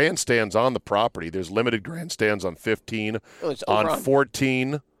 There's grandstands on the property. There's limited grandstands on 15, Oh, it's over on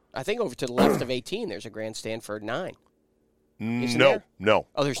 14. I think over to the left of 18, there's a grandstand for 9. Isn't No, there? no.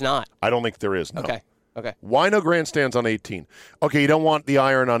 Oh, there's not. I don't think there is. No. Okay. Why no grandstands on 18? Okay, you don't want the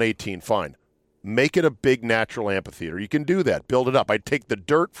iron on 18. Fine. Make it a big natural amphitheater. You can do that. Build it up. I'd take the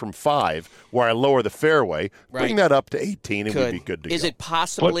dirt from 5, where I lower the fairway, bring that up to 18, and we'd be good to go. Is it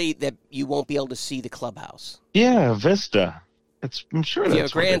possibly that you won't be able to see the clubhouse? Yeah, Vista. I'm sure If that's you have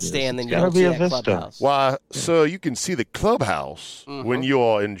a grandstand, then it's you gotta don't be see a that Vista. clubhouse. Well, so you can see the clubhouse when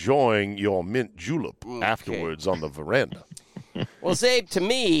you're enjoying your mint julep afterwards on the veranda. Well, Zabe, to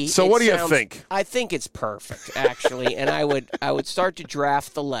me, So it what do you sounds- think? I think it's perfect, actually, and I would start to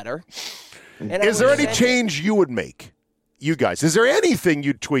draft the letter. And I Is would there any send it. change you would make, you guys? Is there anything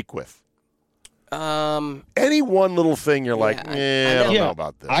you'd tweak with? Any one little thing you're like, I I don't know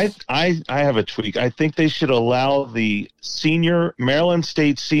about this. I have a tweak. I think they should allow the Maryland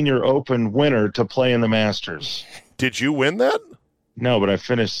State Senior Open winner to play in the Masters. Did you win that? No, but I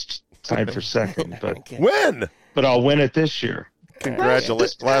finished tied for second. But Okay. When? but I'll win it this year.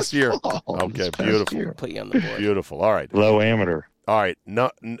 Congratulations. Last year. Okay, This past beautiful. year. Put you on the board. Beautiful. All right. Low amateur. All right.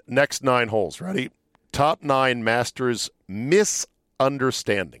 Next 9 holes. Ready? Top 9 Masters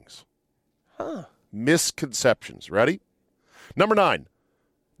misunderstandings. Misconceptions. Ready? Number 9,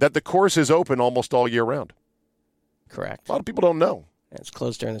 that the course is open almost all year round. Correct. A lot of people don't know. It's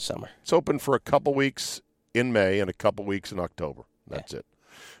closed during the summer. It's open for a couple weeks in May and a couple weeks in October. That's it.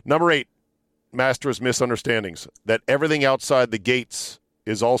 Number 8, Masters misunderstandings, that everything outside the gates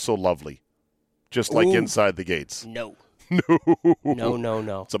is also lovely, just like inside the gates. No. No.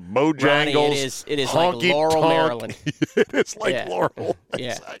 No. It's a Bojangles. Ronnie, it is like Laurel, Maryland. It is like Yeah. Laurel.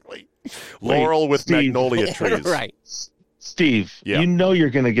 Yeah. Exactly. Laurel with Steve. magnolia trees. Right. Steve, Yeah. you know you're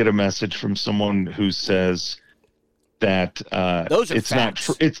going to get a message from someone who says that Those are it's facts.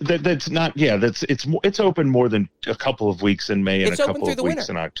 not. That's not. Yeah, it's open more than a couple of weeks in May and It's a open couple through of the weeks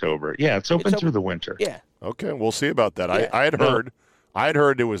winter. in October. Yeah, it's open through the winter. Yeah. Okay, we'll see about that. Yeah. I had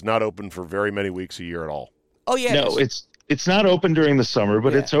heard it was not open for very many weeks a year at all. Oh, yeah. No, it's not open during the summer,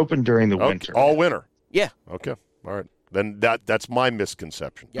 but Yeah. it's open during the Okay, winter. all winter. Yeah. Okay, all right. Then that's my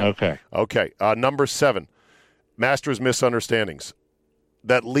misconception. Yeah. Okay. Okay, number 7, Masters misunderstandings.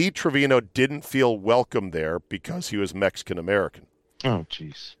 That Lee Trevino didn't feel welcome there because he was Mexican-American. Oh,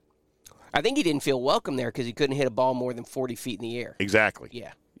 jeez. I think he didn't feel welcome there because he couldn't hit a ball more than 40 feet in the air. Exactly.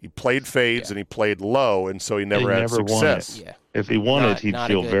 Yeah. He played fades and he played low, and so he never He had never won success. Yeah. If he won it, he'd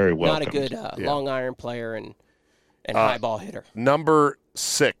feel very welcome. Not a good long iron player and high ball hitter. Number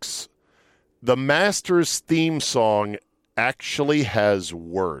 6, the Masters theme song actually has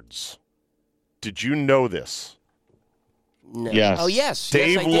words. Did you know this? No. Yes. Oh, yes.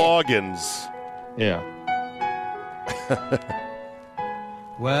 Dave yes, I did. Loggins. Yeah.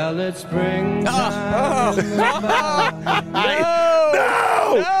 Well, it's spring. No!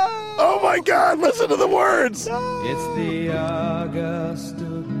 Oh my God! Listen to the words. It's the Augusta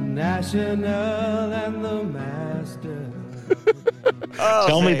National and the Master.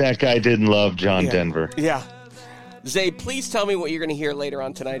 Tell me that guy didn't love John Denver. Yeah. Zay, please tell me what you're going to hear later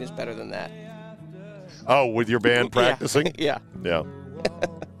on tonight is better than that. Oh, with your band practicing? Yeah. Yeah.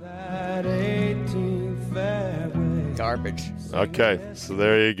 That 18th fairway. Garbage. Okay, so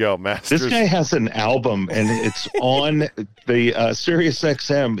there you go, Masters. This guy has an album, and it's on the Sirius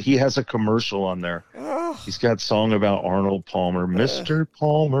XM. He has a commercial on there. He's got a song about Arnold Palmer, Mr.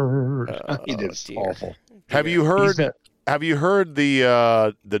 Palmer. It is dear. awful. Have you heard? He's not- Have you heard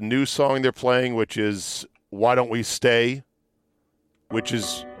the new song they're playing, which is "Why Don't We Stay," which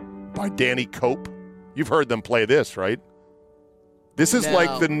is by Danny Cope? You've heard them play this, right? This is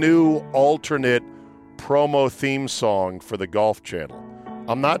like the new alternate promo theme song for the Golf Channel.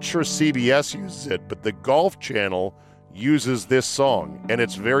 I'm not sure CBS uses it, but the Golf Channel uses this song, and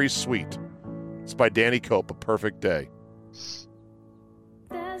it's very sweet. It's by Danny Cope, A Perfect Day.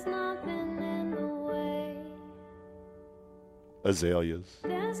 There's nothing in the way. Azaleas.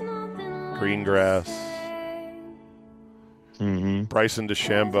 There's nothing Green grass. Mm-hmm. Bryson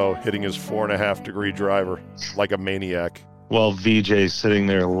DeChambeau hitting his 4.5-degree driver like a maniac. While VJ's sitting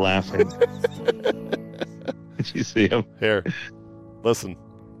there laughing. Did you see him? Here, listen.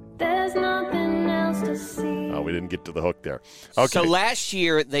 There's nothing else to see. Oh, we didn't get to the hook there. Okay. So last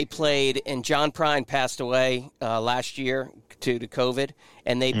year they played, and John Prine passed away last year due to COVID,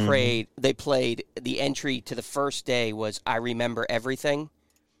 and they played the entry to the first day was I Remember Everything,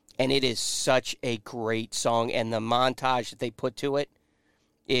 and it is such a great song, and the montage that they put to it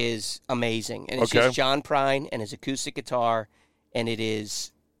is amazing. And it's just John Prine and his acoustic guitar, and it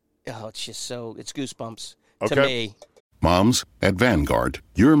is, it's just so, it's goosebumps to me. Moms, at Vanguard,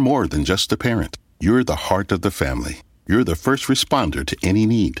 you're more than just a parent. You're the heart of the family. You're the first responder to any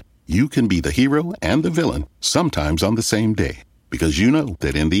need. You can be the hero and the villain, sometimes on the same day, because you know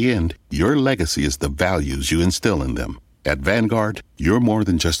that in the end, your legacy is the values you instill in them. At Vanguard, you're more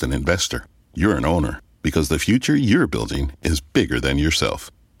than just an investor. You're an owner, because the future you're building is bigger than yourself.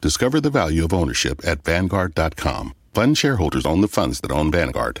 Discover the value of ownership at Vanguard.com. Fund shareholders own the funds that own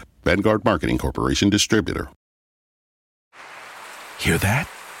Vanguard. Vanguard Marketing Corporation Distributor. Hear that?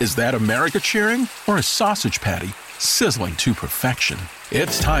 Is that America cheering or a sausage patty sizzling to perfection?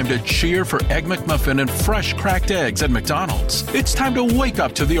 It's time to cheer for Egg McMuffin and fresh cracked eggs at McDonald's. It's time to wake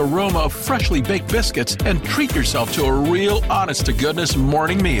up to the aroma of freshly baked biscuits and treat yourself to a real honest-to-goodness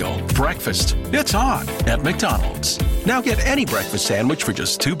morning meal. Breakfast, it's on at McDonald's. Now get any breakfast sandwich for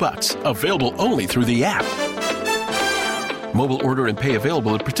just $2. Available only through the app. Mobile order and pay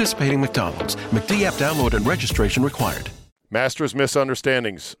available at participating McDonald's. McD app download and registration required. Masters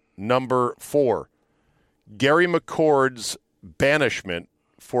Misunderstandings, number 4. Gary McCord's banishment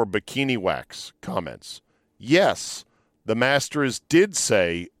for bikini wax comments. Yes, the Masters did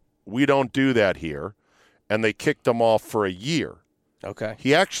say, we don't do that here, and they kicked him off for a year. Okay.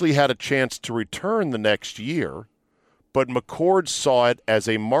 He actually had a chance to return the next year, but McCord saw it as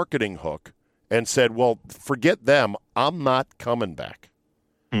a marketing hook and said, well, forget them, I'm not coming back.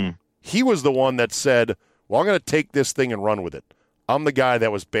 He was the one that said, well, I'm going to take this thing and run with it. I'm the guy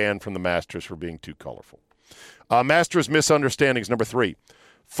that was banned from the Masters for being too colorful. Masters Misunderstandings, number 3.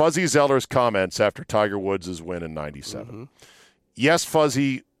 Fuzzy Zeller's comments after Tiger Woods' win in 97. Mm-hmm. Yes,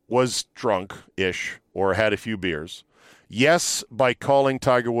 Fuzzy was drunk-ish or had a few beers. Yes, by calling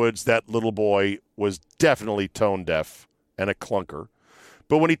Tiger Woods that little boy was definitely tone deaf and a clunker.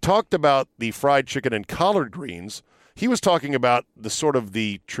 But when he talked about the fried chicken and collard greens, he was talking about the sort of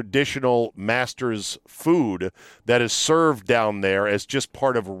the traditional Masters food that is served down there as just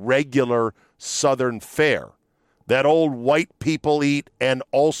part of regular Southern fare. That old white people eat and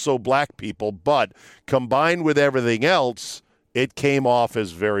also black people, but combined with everything else, it came off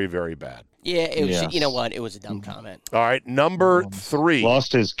as very, very bad. Yeah, it was. You know what? It was a dumb comment. All right, number 3.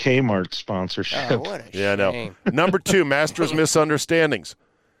 Lost his Kmart sponsorship. Oh, what a shame. No. Number 2, Masters Misunderstandings.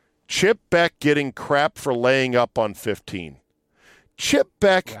 Chip Beck getting crap for laying up on 15. Chip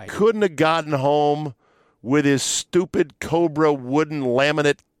Beck couldn't have gotten home with his stupid Cobra wooden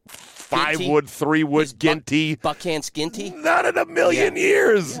laminate 5-wood, 3-wood Ginty. Buckhand Skinty? Not in a million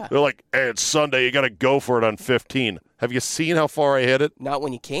years. Yeah. They're like, hey, it's Sunday. You got to go for it on 15. Have you seen how far I hit it? Not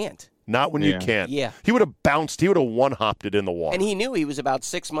when you can't. Not when you can't. Yeah. He would have bounced. He would have one-hopped it in the water. And he knew he was about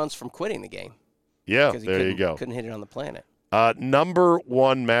 6 months from quitting the game. Yeah, there you go. Couldn't hit it on the planet. Number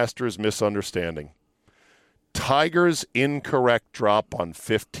 1 Masters Misunderstanding. Tiger's incorrect drop on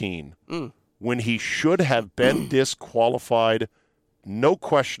 15 when he should have been disqualified. No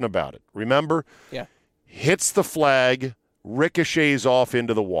question about it. Remember? Yeah. Hits the flag, ricochets off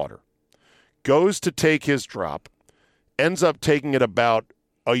into the water, goes to take his drop, ends up taking it about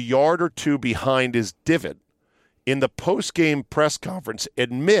a yard or two behind his divot. In the post-game press conference,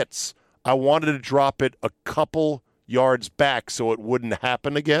 admits, I wanted to drop it a couple yards back so it wouldn't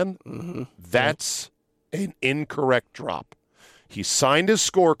happen again. Mm-hmm. That's an incorrect drop. He signed his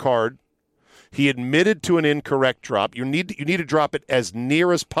scorecard. He admitted to an incorrect drop. You need to drop it as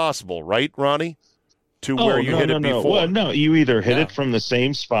near as possible, right, Ronnie? To where you hit it before. Well, no, you either hit it from the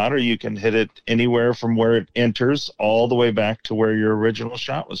same spot or you can hit it anywhere from where it enters all the way back to where your original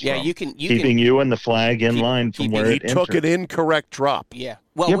shot was from. Yeah, you can keeping you and the flag in line from where it entered. He took an incorrect drop. Yeah.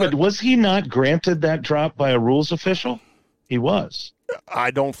 Well, but was he not granted that drop by a rules official? He was.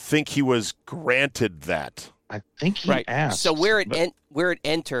 I don't think he was granted that. I think he Right. asked. So where it but- where it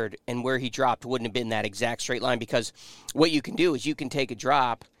entered and where he dropped wouldn't have been that exact straight line, because what you can do is you can take a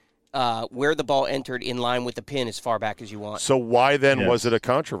drop where the ball entered in line with the pin as far back as you want. So why then Yes. was it a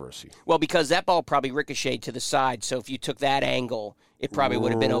controversy? Well, because that ball probably ricocheted to the side, so if you took that angle, it probably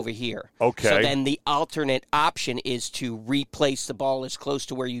would have been over here. Okay. So then the alternate option is to replace the ball as close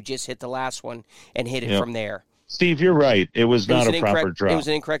to where you just hit the last one and hit it Yep. from there. Steve, you're right. It was It was not an a proper incorrect- drop. it was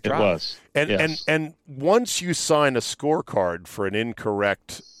an incorrect drop. It was. And Yes. and once you sign a scorecard for an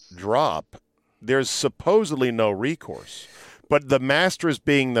incorrect drop, there's supposedly no recourse. But the Masters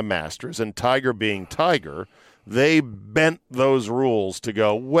being the Masters and Tiger being Tiger, they bent those rules to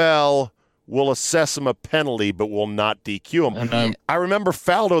go, well, we'll assess him a penalty, but we'll not DQ him. And I remember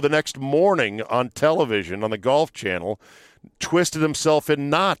Faldo the next morning on television on the Golf Channel twisted himself in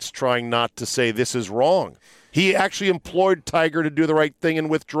knots trying not to say this is wrong. He actually employed Tiger to do the right thing and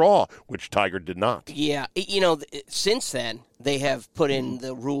withdraw, which Tiger did not. Yeah, since then, they have put in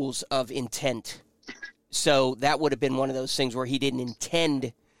the rules of intent. So that would have been one of those things where he didn't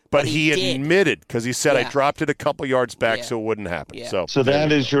intend, But he he did. admitted, because he said, I Yeah. dropped it a couple yards back Yeah. so it wouldn't happen. Yeah. So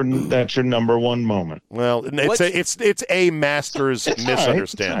that's your number one moment. well, it's a Masters It's all right,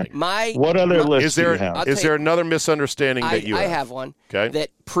 misunderstanding. What other list Is there do you have? I'll is tell there you- another misunderstanding that you I have? have one. Okay. That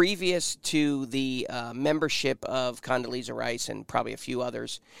previous to the membership of Condoleezza Rice and probably a few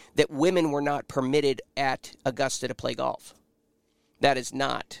others, that women were not permitted at Augusta to play golf. That is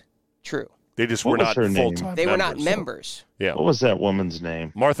not true. They just What were was not her name? full-time They were not members. members. Yeah. What was that woman's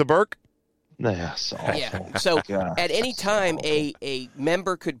name? Martha Burke? Yes. awful. Yeah. So God, at any time, a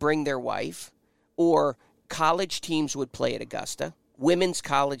member could bring their wife, or college teams would play at Augusta. Women's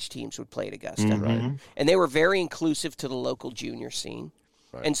college teams would play at Augusta. Mhm. And they were very inclusive to the local junior scene.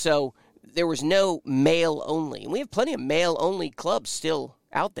 And so there was no male only. And we have plenty of male only clubs still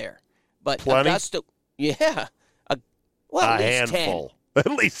out there. But Plenty? Augusta, yeah. At A least 10. handful. At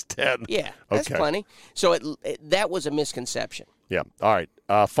least 10. Yeah, that's Okay. plenty. So that was a misconception. Yeah. All right.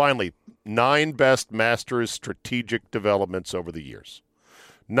 Finally, 9 best Masters strategic developments over the years.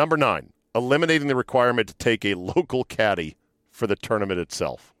 Number 9, eliminating the requirement to take a local caddy for the tournament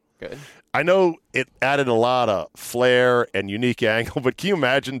itself. Good. I know it added a lot of flair and unique angle, but can you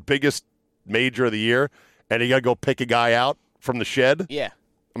imagine biggest major of the year and you got to go pick a guy out from the shed? Yeah.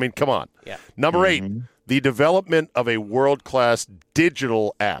 I mean, come on. Yeah. Number 8, the development of a world-class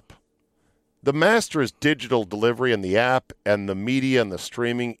digital app. The Masters digital delivery and the app and the media and the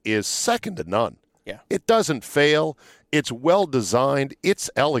streaming is second to none. Yeah. It doesn't fail. It's well designed. It's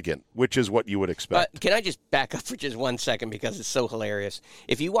elegant, which is what you would expect. Can I just back up for just 1 second because it's so hilarious?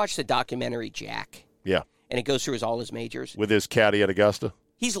 If you watch the documentary Jack, Yeah. and it goes through all his majors, With his caddy at Augusta.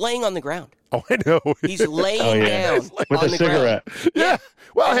 he's laying on the ground. Oh, I know. He's laying Oh, yeah. down With on a the cigarette. Yeah.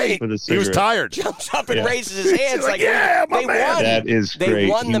 Well, hey, With a he was cigarette. tired. ground. Jumps up and Yeah. raises his hands like, "Yeah, my they man." won. That is They great.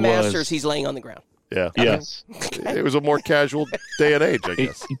 won the He was. Masters. He's laying on the ground. Yeah. Yes. It was a more casual day and age, I He,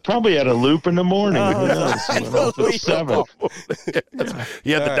 guess. he probably had a loop in the morning. Who knows? Unbelievable. 7.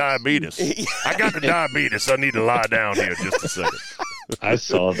 He had the diabetes. I got the diabetes. I need to lie down here just a second. I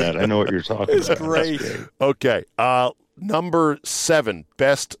saw that. I know what you're talking about. great. Okay. Number 7,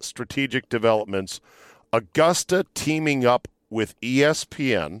 best strategic developments. Augusta teaming up with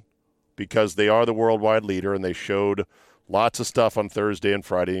ESPN because they are the worldwide leader, and they showed lots of stuff on Thursday and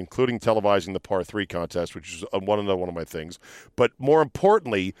Friday, including televising the par 3 contest, which is one of my things. But more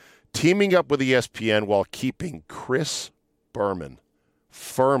importantly, teaming up with ESPN while keeping Chris Berman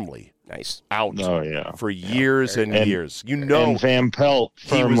firmly Nice. out Oh, yeah. for years and And- years. You know, And Van Pelt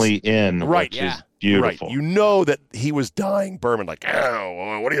he was- firmly in, Right. which Yeah. is beautiful. right. You know that he was dying Berman, like,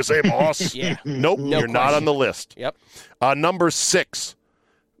 oh, what do you say, boss? Yeah. Nope, No you're not question. on the list. Yep. Number 6,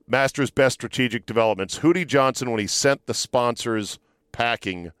 Masters Best Strategic Developments. Hootie Johnson, when he sent the sponsors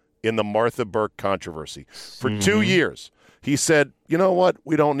packing in the Martha Burke controversy. For 2 years, he said, you know what?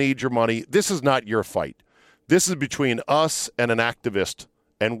 We don't need your money. This is not your fight. This is between us and an activist,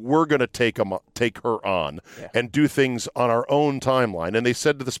 and we're going to take her on and do things on our own timeline. And they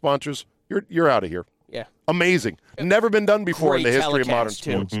said to the sponsors, you're out of here. Yeah. Amazing. Never been done before in the Great history of modern telecast,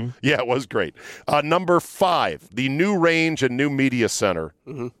 too. sports. Yeah, it was great. Number 5, the new range and new media center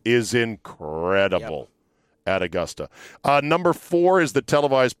is incredible at Augusta. Number 4 is the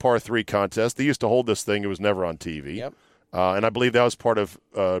televised par 3 contest. They used to hold this thing. It was never on TV. Yep. And I believe that was part of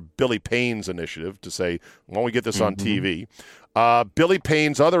Billy Payne's initiative to say, why don't we get this on TV? Billy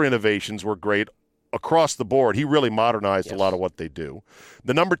Payne's other innovations were great across the board. He really modernized a lot of what they do.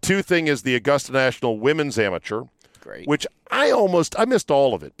 The number 2 thing is the Augusta National Women's Amateur, Great. which I missed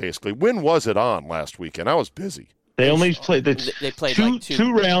all of it, basically. When was it on last weekend? I was busy. They only played They played two, like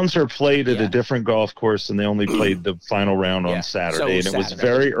two rounds are played at Yeah. a different golf course, and they only played the final round Yeah. on Saturday. So And it was Saturday.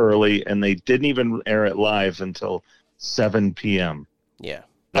 very early, and they didn't even air it live until 7 p.m. Yeah.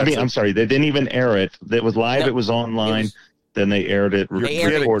 I'm sorry, they didn't even air it. It was live. No, it was online. it was- then they aired it. They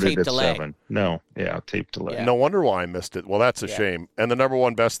aired it recorded tape at delay. 7. No, tape delay. Yeah. No wonder why I missed it. Well, that's a Yeah. shame. And the number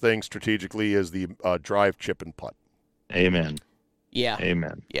one best thing strategically is the drive, chip, and putt. Amen. Yeah.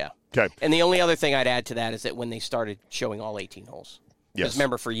 Amen. Yeah. Okay. And the only other thing I'd add to that is that when they started showing all 18 holes. Yes. Because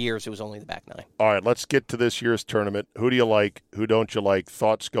remember, for years, it was only the back 9. All right, let's get to this year's tournament. Who do you like? Who don't you like?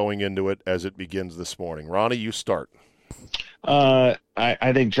 Thoughts going into it as it begins this morning. Ronnie, you start.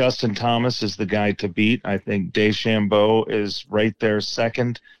 I think Justin Thomas is the guy to beat. I think DeChambeau is right there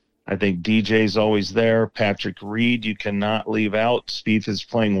second. I think DJ's always there. Patrick Reed, you cannot leave out. Spieth is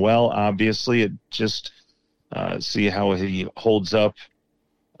playing well, obviously. It just see how he holds up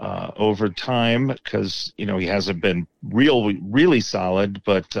over time because, he hasn't been really solid,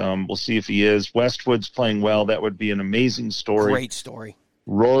 but we'll see if he is. Westwood's playing well. That would be an amazing story. Great story.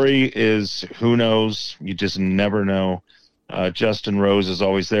 Rory is, who knows? You just never know. Justin Rose is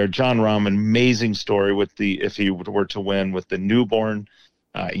always there. John Rahm, amazing story if he were to win with the newborn.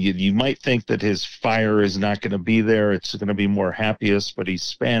 You might think that his fire is not going to be there. It's going to be more happiest, but he's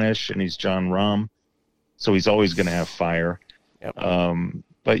Spanish and he's John Rahm, so he's always going to have fire. Yep.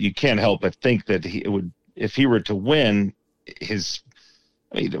 But you can't help but think that if he were to win, it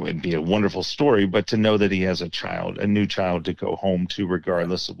would be a wonderful story, but to know that he has a new child to go home to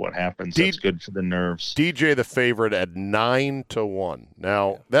regardless of what happens, that's good for the nerves. DJ the favorite at 9-1.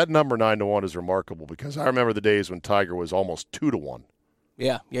 Now, that number 9-1 is remarkable because I remember the days when Tiger was almost 2-1.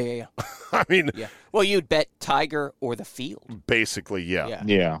 Yeah. I mean, Yeah. Well, you'd bet Tiger or the field. basically, yeah.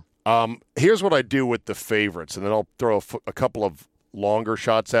 Yeah. Here's what I do with the favorites, and then I'll throw a couple of longer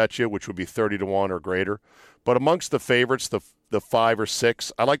shots at you, which would be 30-1 or greater. But amongst the favorites, the 5 or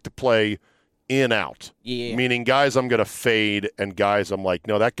 6, I like to play in out. Yeah. Meaning guys I'm going to fade and guys I'm like,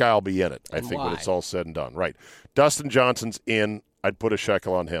 no, that guy will be in it. I And think when why? it's all said and done. Right. Dustin Johnson's in. I'd put a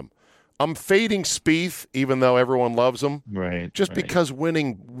shekel on him. I'm fading Spieth, even though everyone loves him. Right. Just right. because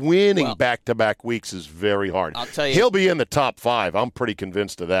winning Well, back-to-back weeks is very hard. I'll tell you- He'll be in the top 5. I'm pretty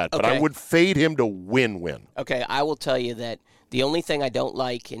convinced of that. But I Okay. would fade him to win. Okay, I will tell you that the only thing I don't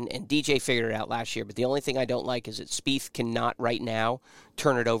like, and DJ figured it out last year, but the only thing I don't like is that Spieth cannot right now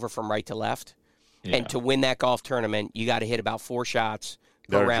turn it over from right to left. Yeah. And to win that golf tournament, you got to hit about 4 shots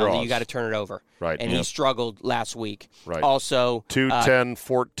per There are round. And draws. you got to turn it over. Right. And he struggled last week. Right. Also, 2, 10,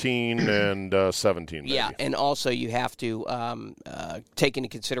 14, and 17. Maybe. yeah, and also you have to take into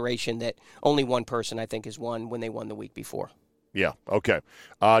consideration that only one person, I think, has won when they won the week before. Yeah, okay.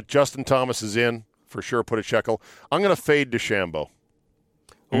 Justin Thomas is in. For sure, put a shekel. I'm going to fade DeChambeau.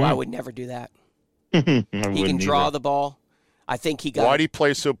 Oh, I would never do that. I He can wouldn't draw either. the ball. I think he got. Why did he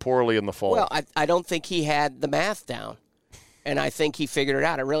play so poorly in the fall? Well, I don't think he had the math down, and I think he figured it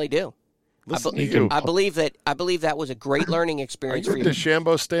out. I really do. Listen to you. I believe that was a great learning Are experience you for a you.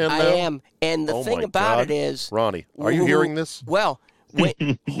 DeChambeau stand I now? am, and the Oh thing my about God. it is, Ronnie, are you hearing this? Well,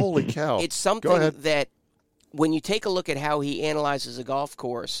 when, Holy cow. it's Go something ahead. that when you take a look at how he analyzes a golf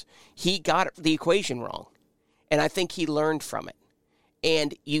course, he got the equation wrong, and I think he learned from it.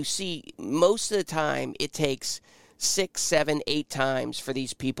 And you see, most of the time, it takes 6, 7, 8 times for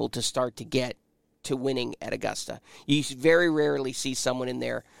these people to start to get to winning at Augusta. You very rarely see someone in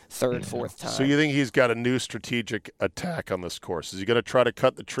their third, fourth time. So you think he's got a new strategic attack on this course? Is he going to try to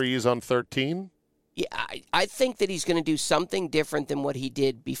cut the trees on 13? Yeah, I think that he's going to do something different than what he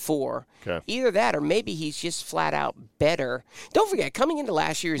did before. Okay. Either that, or maybe he's just flat out better. Don't forget, coming into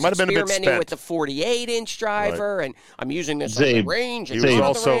last year, he's Might have been a bit experimenting with spent. the 48-inch driver, and I'm using this on Zabe. the range and He was not on the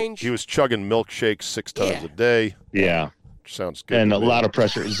also range. he was chugging milkshakes 6 times Yeah. a day. Yeah. Which sounds good. And to a me. lot of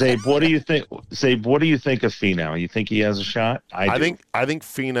pressure. Zabe, what do you think? Zabe, what do you think of Finau? You think he has a shot? I do. I think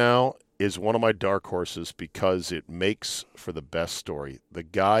Finau is one of my dark horses because it makes for the best story. The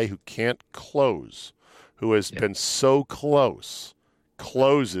guy who can't close, who has been so close,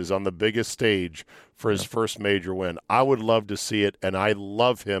 closes on the biggest stage for his first major win. I would love to see it, and I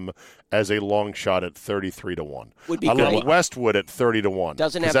love him as a long shot at 33-1. Would be I love great. Westwood at 30-1.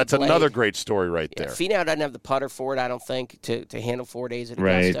 Doesn't 'cause have the that's another blade. great story right Yeah, there. Finau doesn't have the putter for it, I don't think, to handle 4 days at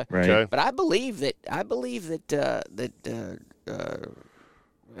Right, Augusta. right. Okay. But I believe that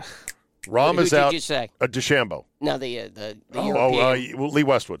Rahm who is did out. you say? DeChambeau. No, the European. Lee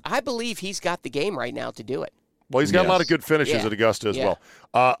Westwood. I believe he's got the game right now to do it. Well, he's got a lot Yes. of good finishes Yeah. at Augusta as Yeah.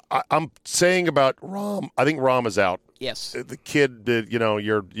 well. I'm saying about Rahm. I think Rahm is out. Yes. The kid,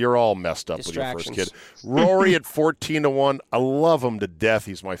 you're all messed up with your first kid. Distractions. Rory at 14-1. I love him to death.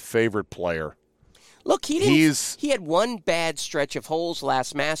 He's my favorite player. Look, he had one bad stretch of holes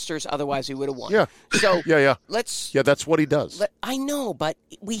last Masters. Otherwise, he would have won. Yeah. So Yeah. let's. Yeah, that's what he does. I know, but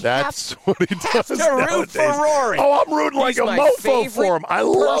That's what he have does to root nowadays. for Rory. Oh, I'm rooting like He's a my mofo favorite for him. I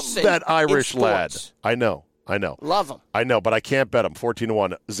love person that in Irish lad. sports. I know. Love him. I know, but I can't bet him.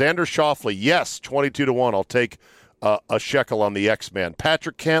 14-1. Xander Schauffele, yes, 22-1. I'll take a shekel on the X-Man.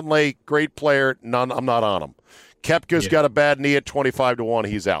 Patrick Cantlay, great player. None. I'm not on him. Koepka's got a bad knee at 25-1.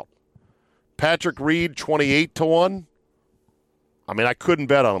 He's out. Patrick Reed, 28-1. I mean, I couldn't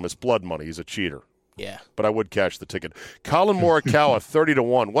bet on him. It's blood money. He's a cheater. Yeah. But I would cash the ticket. Colin Morikawa,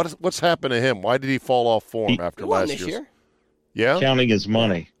 30-1. What's happened to him? Why did he fall off form after He won last this year. Yeah? Counting his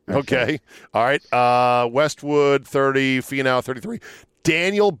money. Okay. All right. Westwood, 30. Finau, 33.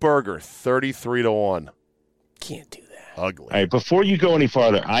 Daniel Berger, 33-1. Can't do that. Ugly. All right, before you go any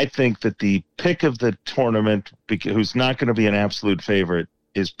farther, I think that the pick of the tournament, who's not going to be an absolute favorite,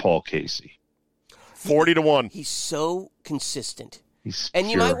 is Paul Casey. 40-1. He's so consistent. He's And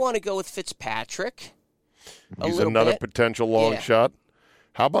you pure. might want to go with Fitzpatrick. He's little another bit. potential long Yeah. shot.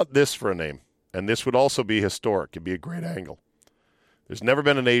 How about this for a name? And this would also be historic. It'd be a great angle. There's never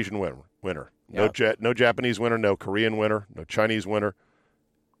been an Asian winner. No Japanese winner, no Korean winner, no Chinese winner.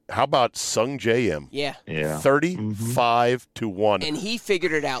 How about Sung J M? Yeah. 35-1. And he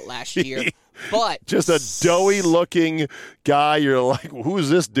figured it out last year. But Just a doughy looking guy. You're like, who's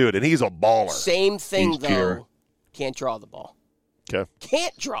this dude? And he's a baller. same thing, He's though. pure. Can't draw the ball. Okay.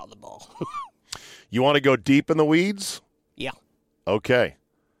 Can't draw the ball. You want to go deep in the weeds? Yeah. Okay.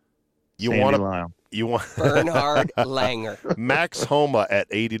 You Sandy want to Lyle. you want Bernhard Langer. Max Homa at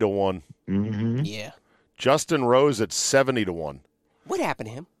 80-1. Mm-hmm. Yeah. Justin Rose at 70-1. What happened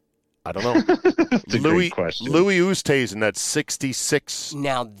to him? I don't know. That's a great question. Louis Oosthuizen at 66-1.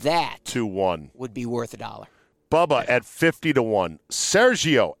 Now that would be worth $1. Bubba at 50-1.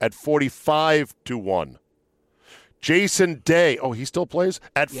 Sergio at 45-1. Jason Day, he still plays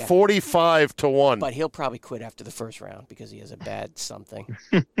at 45-1. But he'll probably quit after the first round because he has a bad something.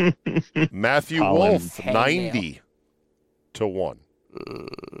 Matthew Colin. Wolf, 90-1.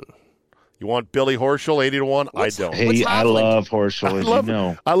 You want Billy Horschel, 80-1? I don't. Hey, I Hovland? love Horschel, as you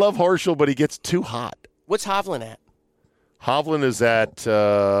know. I love Horschel, but he gets too hot. What's Hovland at? Hovland is at,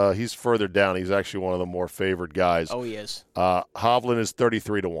 he's further down. He's actually one of the more favored guys. Oh, he is. Hovland is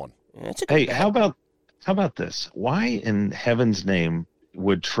 33-1. That's a good Hey, bet. how about this? Why in heaven's name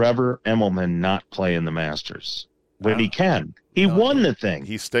would Trevor Immelman not play in the Masters when he can? He won the thing.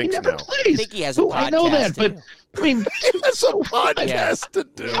 He stinks never now. plays. I think he has a I know that, podcast, but too. I mean, That's a podcast to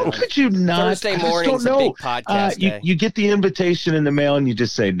do. how could you not? Thursday I just morning's don't a know. big podcast day. You get the invitation in the mail and you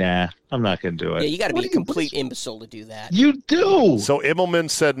just say, "Nah, I'm not going to do it." Yeah, you got to What be a do you- complete imbecile to do that. You do. So Immelman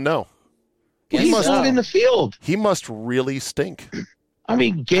said no. Guess He's so. not in the field. He must really stink. I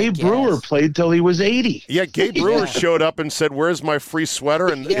mean, Gabe guess. Brewer played till he was 80. Yeah, Gabe Brewer showed up and said, "Where's my free sweater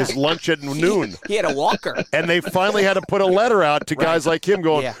and his lunch at noon?" He had a walker. And they finally had to put a letter out to guys like him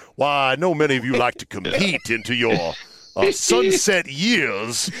going, Yeah. "Well, I know many of you like to compete into your sunset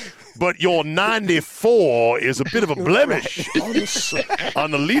years, but your 94 is a bit of a blemish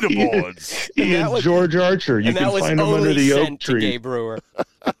on the leaderboards." He that and was- George Archer. You And that can was find him only under the oak sent to tree. Gabe Brewer.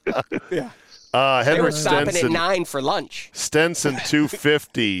 They Henrik were stopping at Stenson, 9 for lunch. Stenson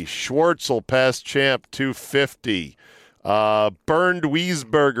 250, Schwartzel past champ 250, Bernd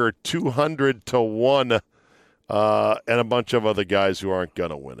Wiesberger 200-1, and a bunch of other guys who aren't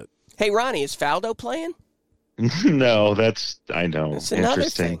gonna win it. Hey, Ronnie, is Faldo playing? No, I know. That's another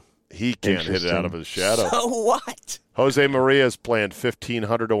Interesting. thing. He can't hit it out of his shadow. So what? Jose Maria's playing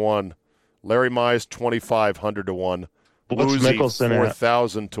 1,500-1. Larry Mize 2,500-1. What's Boozy, Mickelson at?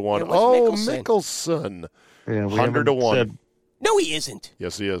 4,000-1. Yeah, what's Mickelson. Mickelson? Yeah, we 100-1. haven't said- No, he isn't.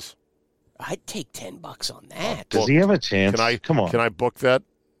 Yes, he is. I'd take $10 on that. Does he have a chance? Can I book that?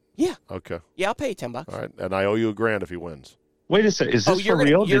 Yeah. Okay. Yeah, I'll pay you $10. All right. And I owe you $1,000 if he wins. Wait a second. Is this you're for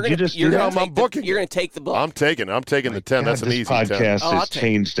gonna- real? you're Did you gonna- just you're do gonna that? I'm take the- booking You're it. going to take the book. I'm taking the 10. That's God, an this easy 10. podcast Oh, I'll has take-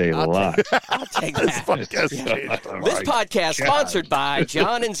 changed a I'll lot. I'll take This that. podcast changed. This podcast sponsored by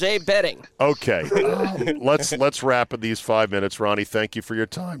John and Zay Betting. Okay. Let's wrap in these 5 minutes. Ronnie, thank you for your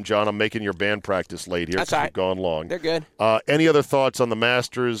time. John, I'm making your band practice late here That's because all we've right. gone long. They're good. Any other thoughts on the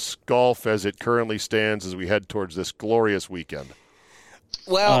Masters golf as it currently stands as we head towards this glorious weekend?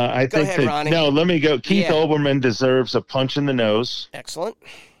 Well, I go think ahead, that, Ronnie. no, let me go. Keith Yeah. Olbermann deserves a punch in the nose. Excellent.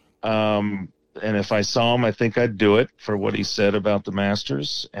 And if I saw him, I think I'd do it for what he said about the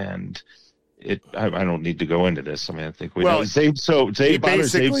Masters. And I don't need to go into this. I mean, I think we know. Zabe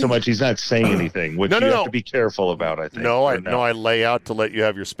bothers Zabe so much he's not saying anything, which you have to be careful about, I think. No, I lay out to let you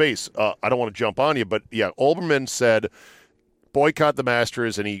have your space. I don't want to jump on you, but yeah, Olbermann said boycott the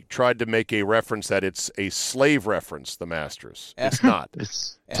Masters, and he tried to make a reference that it's a slave reference, the Masters. It's not.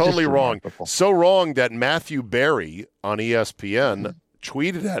 It's totally just wrong. remarkable. So wrong that Matthew Berry on ESPN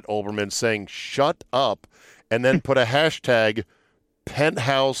tweeted at Olbermann saying, shut up, and then put a hashtag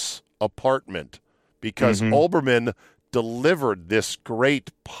penthouse apartment because Olbermann delivered this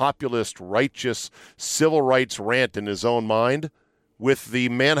great populist, righteous, civil rights rant in his own mind with the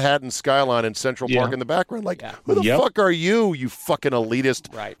Manhattan skyline in Central Park in the background. Like, who the fuck are you, you fucking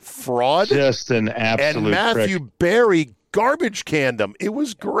elitist fraud? Just an absolute And Matthew prick. Berry garbage canned him. It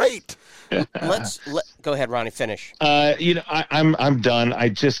was great. Go ahead, Ronnie. Finish. I'm done. I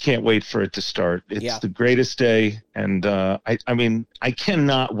just can't wait for it to start. It's the greatest day, and I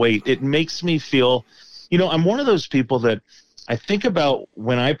cannot wait. It makes me feel, I'm one of those people that I think about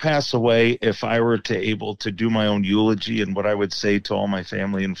when I pass away. If I were to able to do my own eulogy and what I would say to all my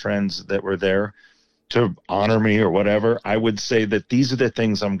family and friends that were there to honor me or whatever, I would say that these are the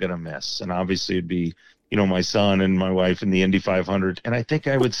things I'm going to miss, and obviously it'd be, my son and my wife in the Indy 500. And I think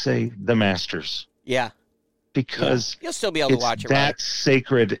I would say the Masters. Yeah. Because you'll still be able to watch it. That's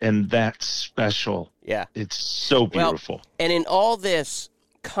sacred and that's special. Yeah. It's so beautiful. Well, and in all this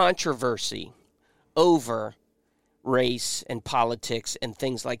controversy over race and politics and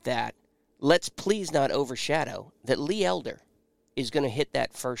things like that, let's please not overshadow that Lee Elder is going to hit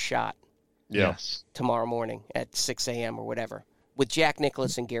that first shot Yes. tomorrow morning at 6 a.m. or whatever with Jack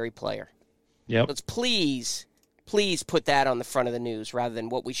Nicklaus and Gary Player. Yep. Let's please put that on the front of the news rather than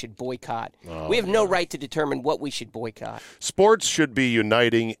what we should boycott. We have no right to determine what we should boycott. Sports should be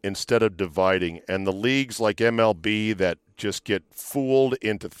uniting instead of dividing, and the leagues like MLB that just get fooled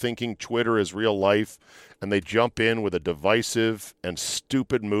into thinking Twitter is real life, and they jump in with a divisive and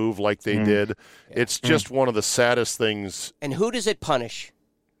stupid move like they did. It's just one of the saddest things. And who does it punish?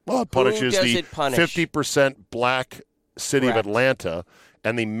 Well, it punishes does the it punish? 50% black city of Atlanta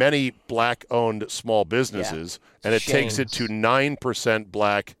and the many black-owned small businesses, and it takes it to 9%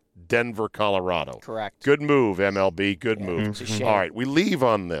 black Denver, Colorado. Correct. Good move, MLB. Good move. It's a shame. All right, we leave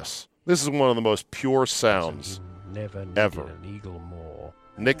on this. This is one of the most pure sounds ever. An eagle more.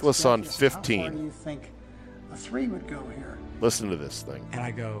 Nicholas on How far 15. do you think a 3 would go here? Listen to this thing. And I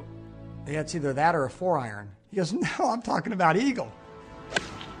go, yeah, it's either that or a 4-iron. He goes, no, I'm talking about eagle.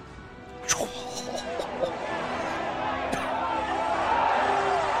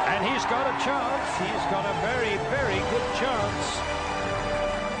 And he's got a chance. He's got a very, very good chance.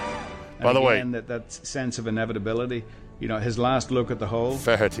 By the way, that sense of inevitability, his last look at the hole,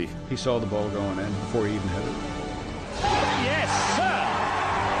 Fahety. he saw the ball going in before he even hit it. Yes, sir.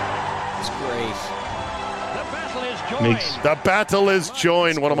 It's great. The battle is joined. The battle is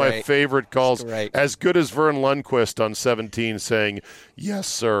joined. One of my great. favorite calls. It's great. As good as Vern Lundquist on 17 saying, yes,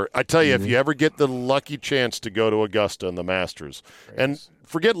 sir. I tell you, if you ever get the lucky chance to go to Augusta and the Masters, and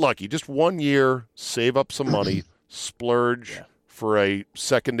forget lucky, just 1 year, save up some money, splurge for a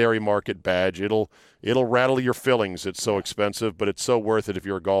secondary market badge. It'll rattle your fillings. It's so expensive, but it's so worth it if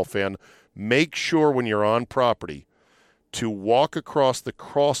you're a golf fan. Make sure when you're on property to walk across the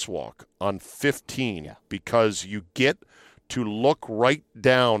crosswalk on 15 because you get to look right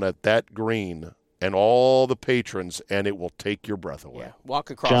down at that green and all the patrons, and it will take your breath away. Yeah. Walk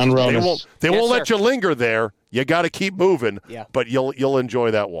across. John Ronas. They won't let sir. you linger there. You got to keep moving, but you'll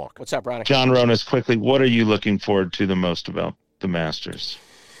enjoy that walk. What's up, Ronnie? John Ronas, quickly, what are you looking forward to the most about the Masters?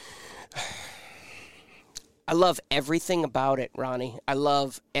 I love everything about it, Ronnie. I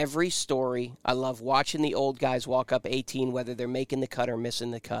love every story. I love watching the old guys walk up 18, whether they're making the cut or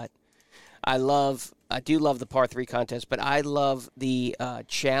missing the cut. I do love the par 3 contest, but I love the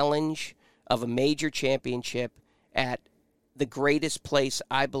challenge of a major championship at the greatest place,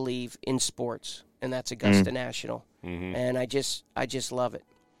 I believe, in sports, and that's Augusta National. And I just love it.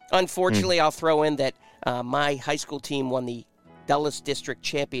 Unfortunately, I'll throw in that my high school team won the Dulles District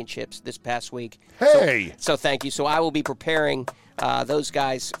Championships this past week. Hey! So thank you. So I will be preparing those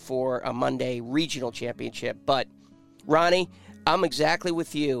guys for a Monday regional championship. But, Ronnie, I'm exactly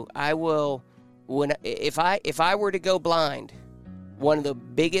with you. I will, if I were to go blind, one of the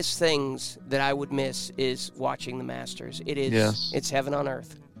biggest things that I would miss is watching the Masters. It is, it's heaven on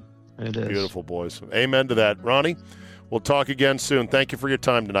earth. It is. Beautiful, boys. Amen to that. Ronnie, we'll talk again soon. Thank you for your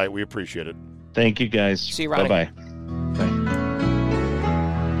time tonight. We appreciate it. Thank you, guys. See you, Ronnie. Bye-bye.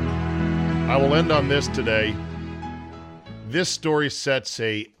 I will end on this today. This story sets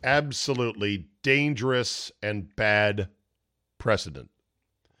a absolutely dangerous and bad precedent.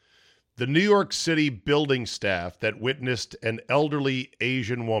 The New York City building staff that witnessed an elderly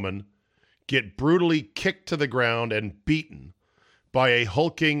Asian woman get brutally kicked to the ground and beaten by a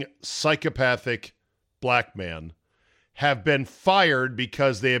hulking, psychopathic black man have been fired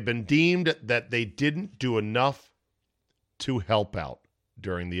because they have been deemed that they didn't do enough to help out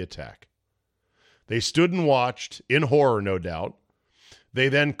during the attack. They stood and watched, in horror, no doubt. They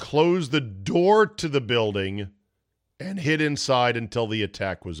then closed the door to the building and hid inside until the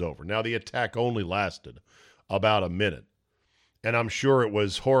attack was over. Now, the attack only lasted about a minute, and I'm sure it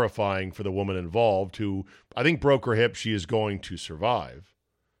was horrifying for the woman involved, who I think broke her hip. She is going to survive,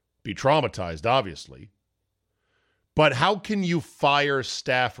 be traumatized, obviously. But how can you fire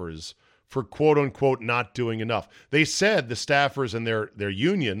staffers for, quote-unquote, not doing enough? They said, the staffers and their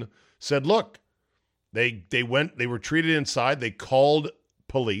union said, look, they were treated inside. They called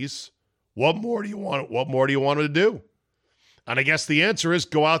police. What more do you want them to do? And I guess the answer is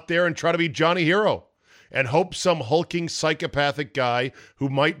go out there and try to be Johnny Hero and hope some hulking psychopathic guy who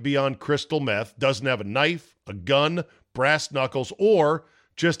might be on crystal meth doesn't have a knife, a gun, brass knuckles, or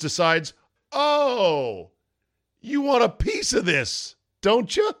just decides, oh, you want a piece of this,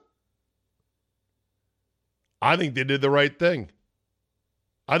 don't you? I think they did the right thing.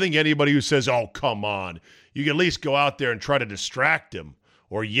 I think anybody who says, oh, come on, you can at least go out there and try to distract him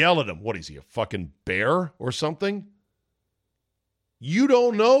or yell at him. What is he, a fucking bear or something? You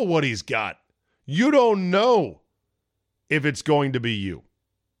don't know what he's got. You don't know if it's going to be you.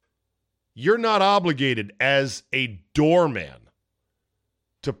 You're not obligated as a doorman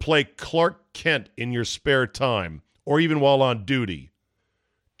to play Clark Kent in your spare time or even while on duty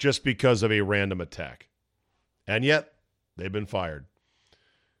just because of a random attack. And yet, they've been fired.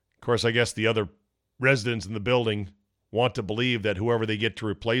 Of course, I guess the other residents in the building want to believe that whoever they get to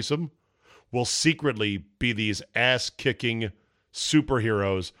replace them will secretly be these ass-kicking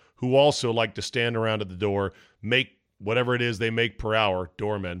superheroes who also like to stand around at the door, make whatever it is they make per hour,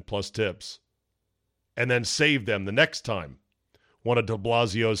 doormen plus tips, and then save them the next time one of de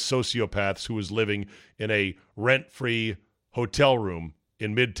Blasio's sociopaths who is living in a rent-free hotel room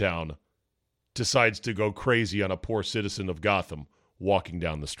in Midtown decides to go crazy on a poor citizen of Gotham walking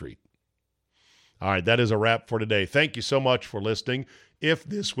down the street. All right, that is a wrap for today. Thank you so much for listening. If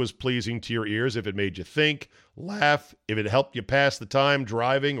this was pleasing to your ears, if it made you think, laugh, if it helped you pass the time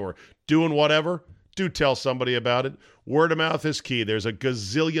driving or doing whatever, do tell somebody about it. Word of mouth is key. There's a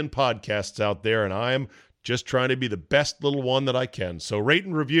gazillion podcasts out there, and I am just trying to be the best little one that I can. So rate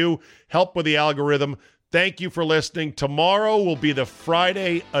and review, help with the algorithm. Thank you for listening. Tomorrow will be the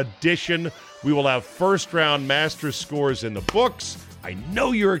Friday edition. We will have first-round Masters scores in the books. I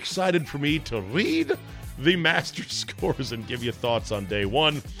know you're excited for me to read the Masters scores and give you thoughts on day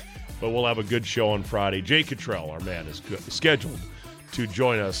one, but we'll have a good show on Friday. Jay Cottrell, our man, is scheduled to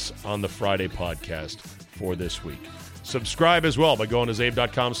join us on the Friday podcast for this week. Subscribe as well by going to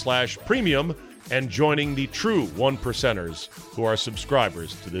zabe.com/premium and joining the true one percenters who are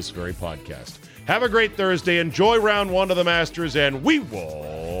subscribers to this very podcast. Have a great Thursday. Enjoy round one of the Masters, and we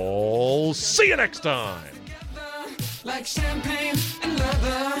will see you next time. Like champagne and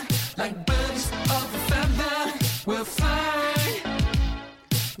leather, like birds of a feather, we'll fly.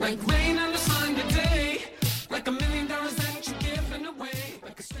 Like rain on a Sunday day, like $1 million that you're giving away.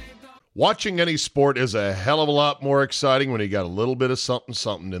 Like a Watching any sport is a hell of a lot more exciting when you got a little bit of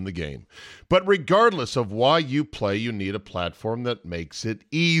something in the game. But regardless of why you play, you need a platform that makes it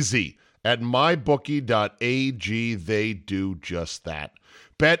easy. At mybookie.ag, they do just that.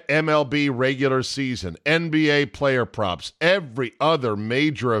 Bet MLB regular season, NBA player props, every other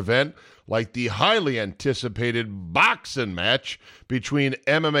major event, like the highly anticipated boxing match between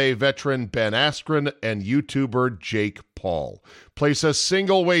MMA veteran Ben Askren and YouTuber Jake Paul. Place a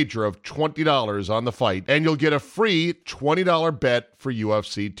single wager of $20 on the fight, and you'll get a free $20 bet for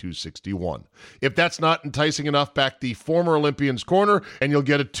UFC 261. If that's not enticing enough, back the former Olympian's corner, and you'll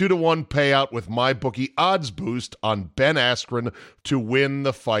get a 2-to-1 payout with MyBookie odds boost on Ben Askren to win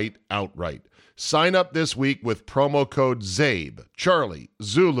the fight outright. Sign up this week with promo code ZABE, Charlie,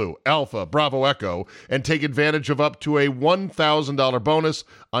 Zulu, Alpha, Bravo, Echo, and take advantage of up to a $1,000 bonus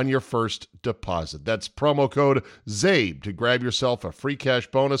on your first deposit. That's promo code ZABE to grab yourself a free cash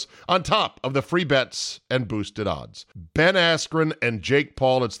bonus on top of the free bets and boosted odds. Ben Askren and Jake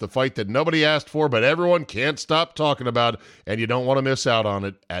Paul, it's the fight that nobody asked for, but everyone can't stop talking about, and you don't want to miss out on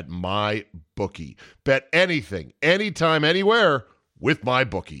it at MyBookie. Bet anything, anytime, anywhere with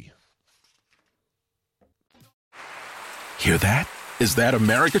MyBookie. Hear that? Is that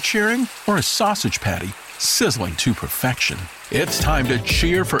America cheering or a sausage patty sizzling to perfection? It's time to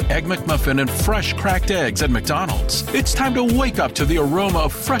cheer for Egg McMuffin and fresh cracked eggs at McDonald's. It's time to wake up to the aroma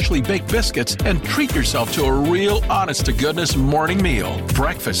of freshly baked biscuits and treat yourself to a real honest-to-goodness morning meal.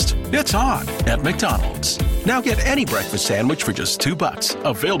 Breakfast, it's on at McDonald's. Now get any breakfast sandwich for just $2.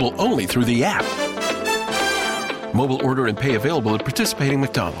 Available only through the app. Mobile order and pay available at participating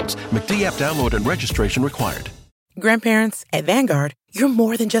McDonald's. McD app download and registration required. Grandparents, at Vanguard, you're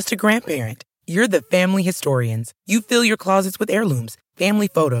more than just a grandparent. You're the family historians. You fill your closets with heirlooms, family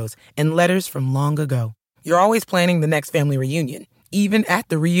photos, and letters from long ago. You're always planning the next family reunion, even at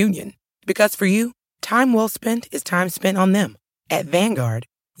the reunion. Because for you, time well spent is time spent on them. At Vanguard,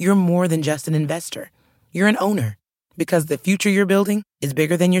 you're more than just an investor. You're an owner. Because the future you're building is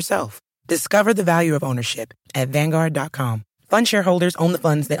bigger than yourself. Discover the value of ownership at Vanguard.com. Fund shareholders own the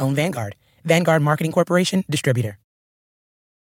funds that own Vanguard. Vanguard Marketing Corporation, distributor.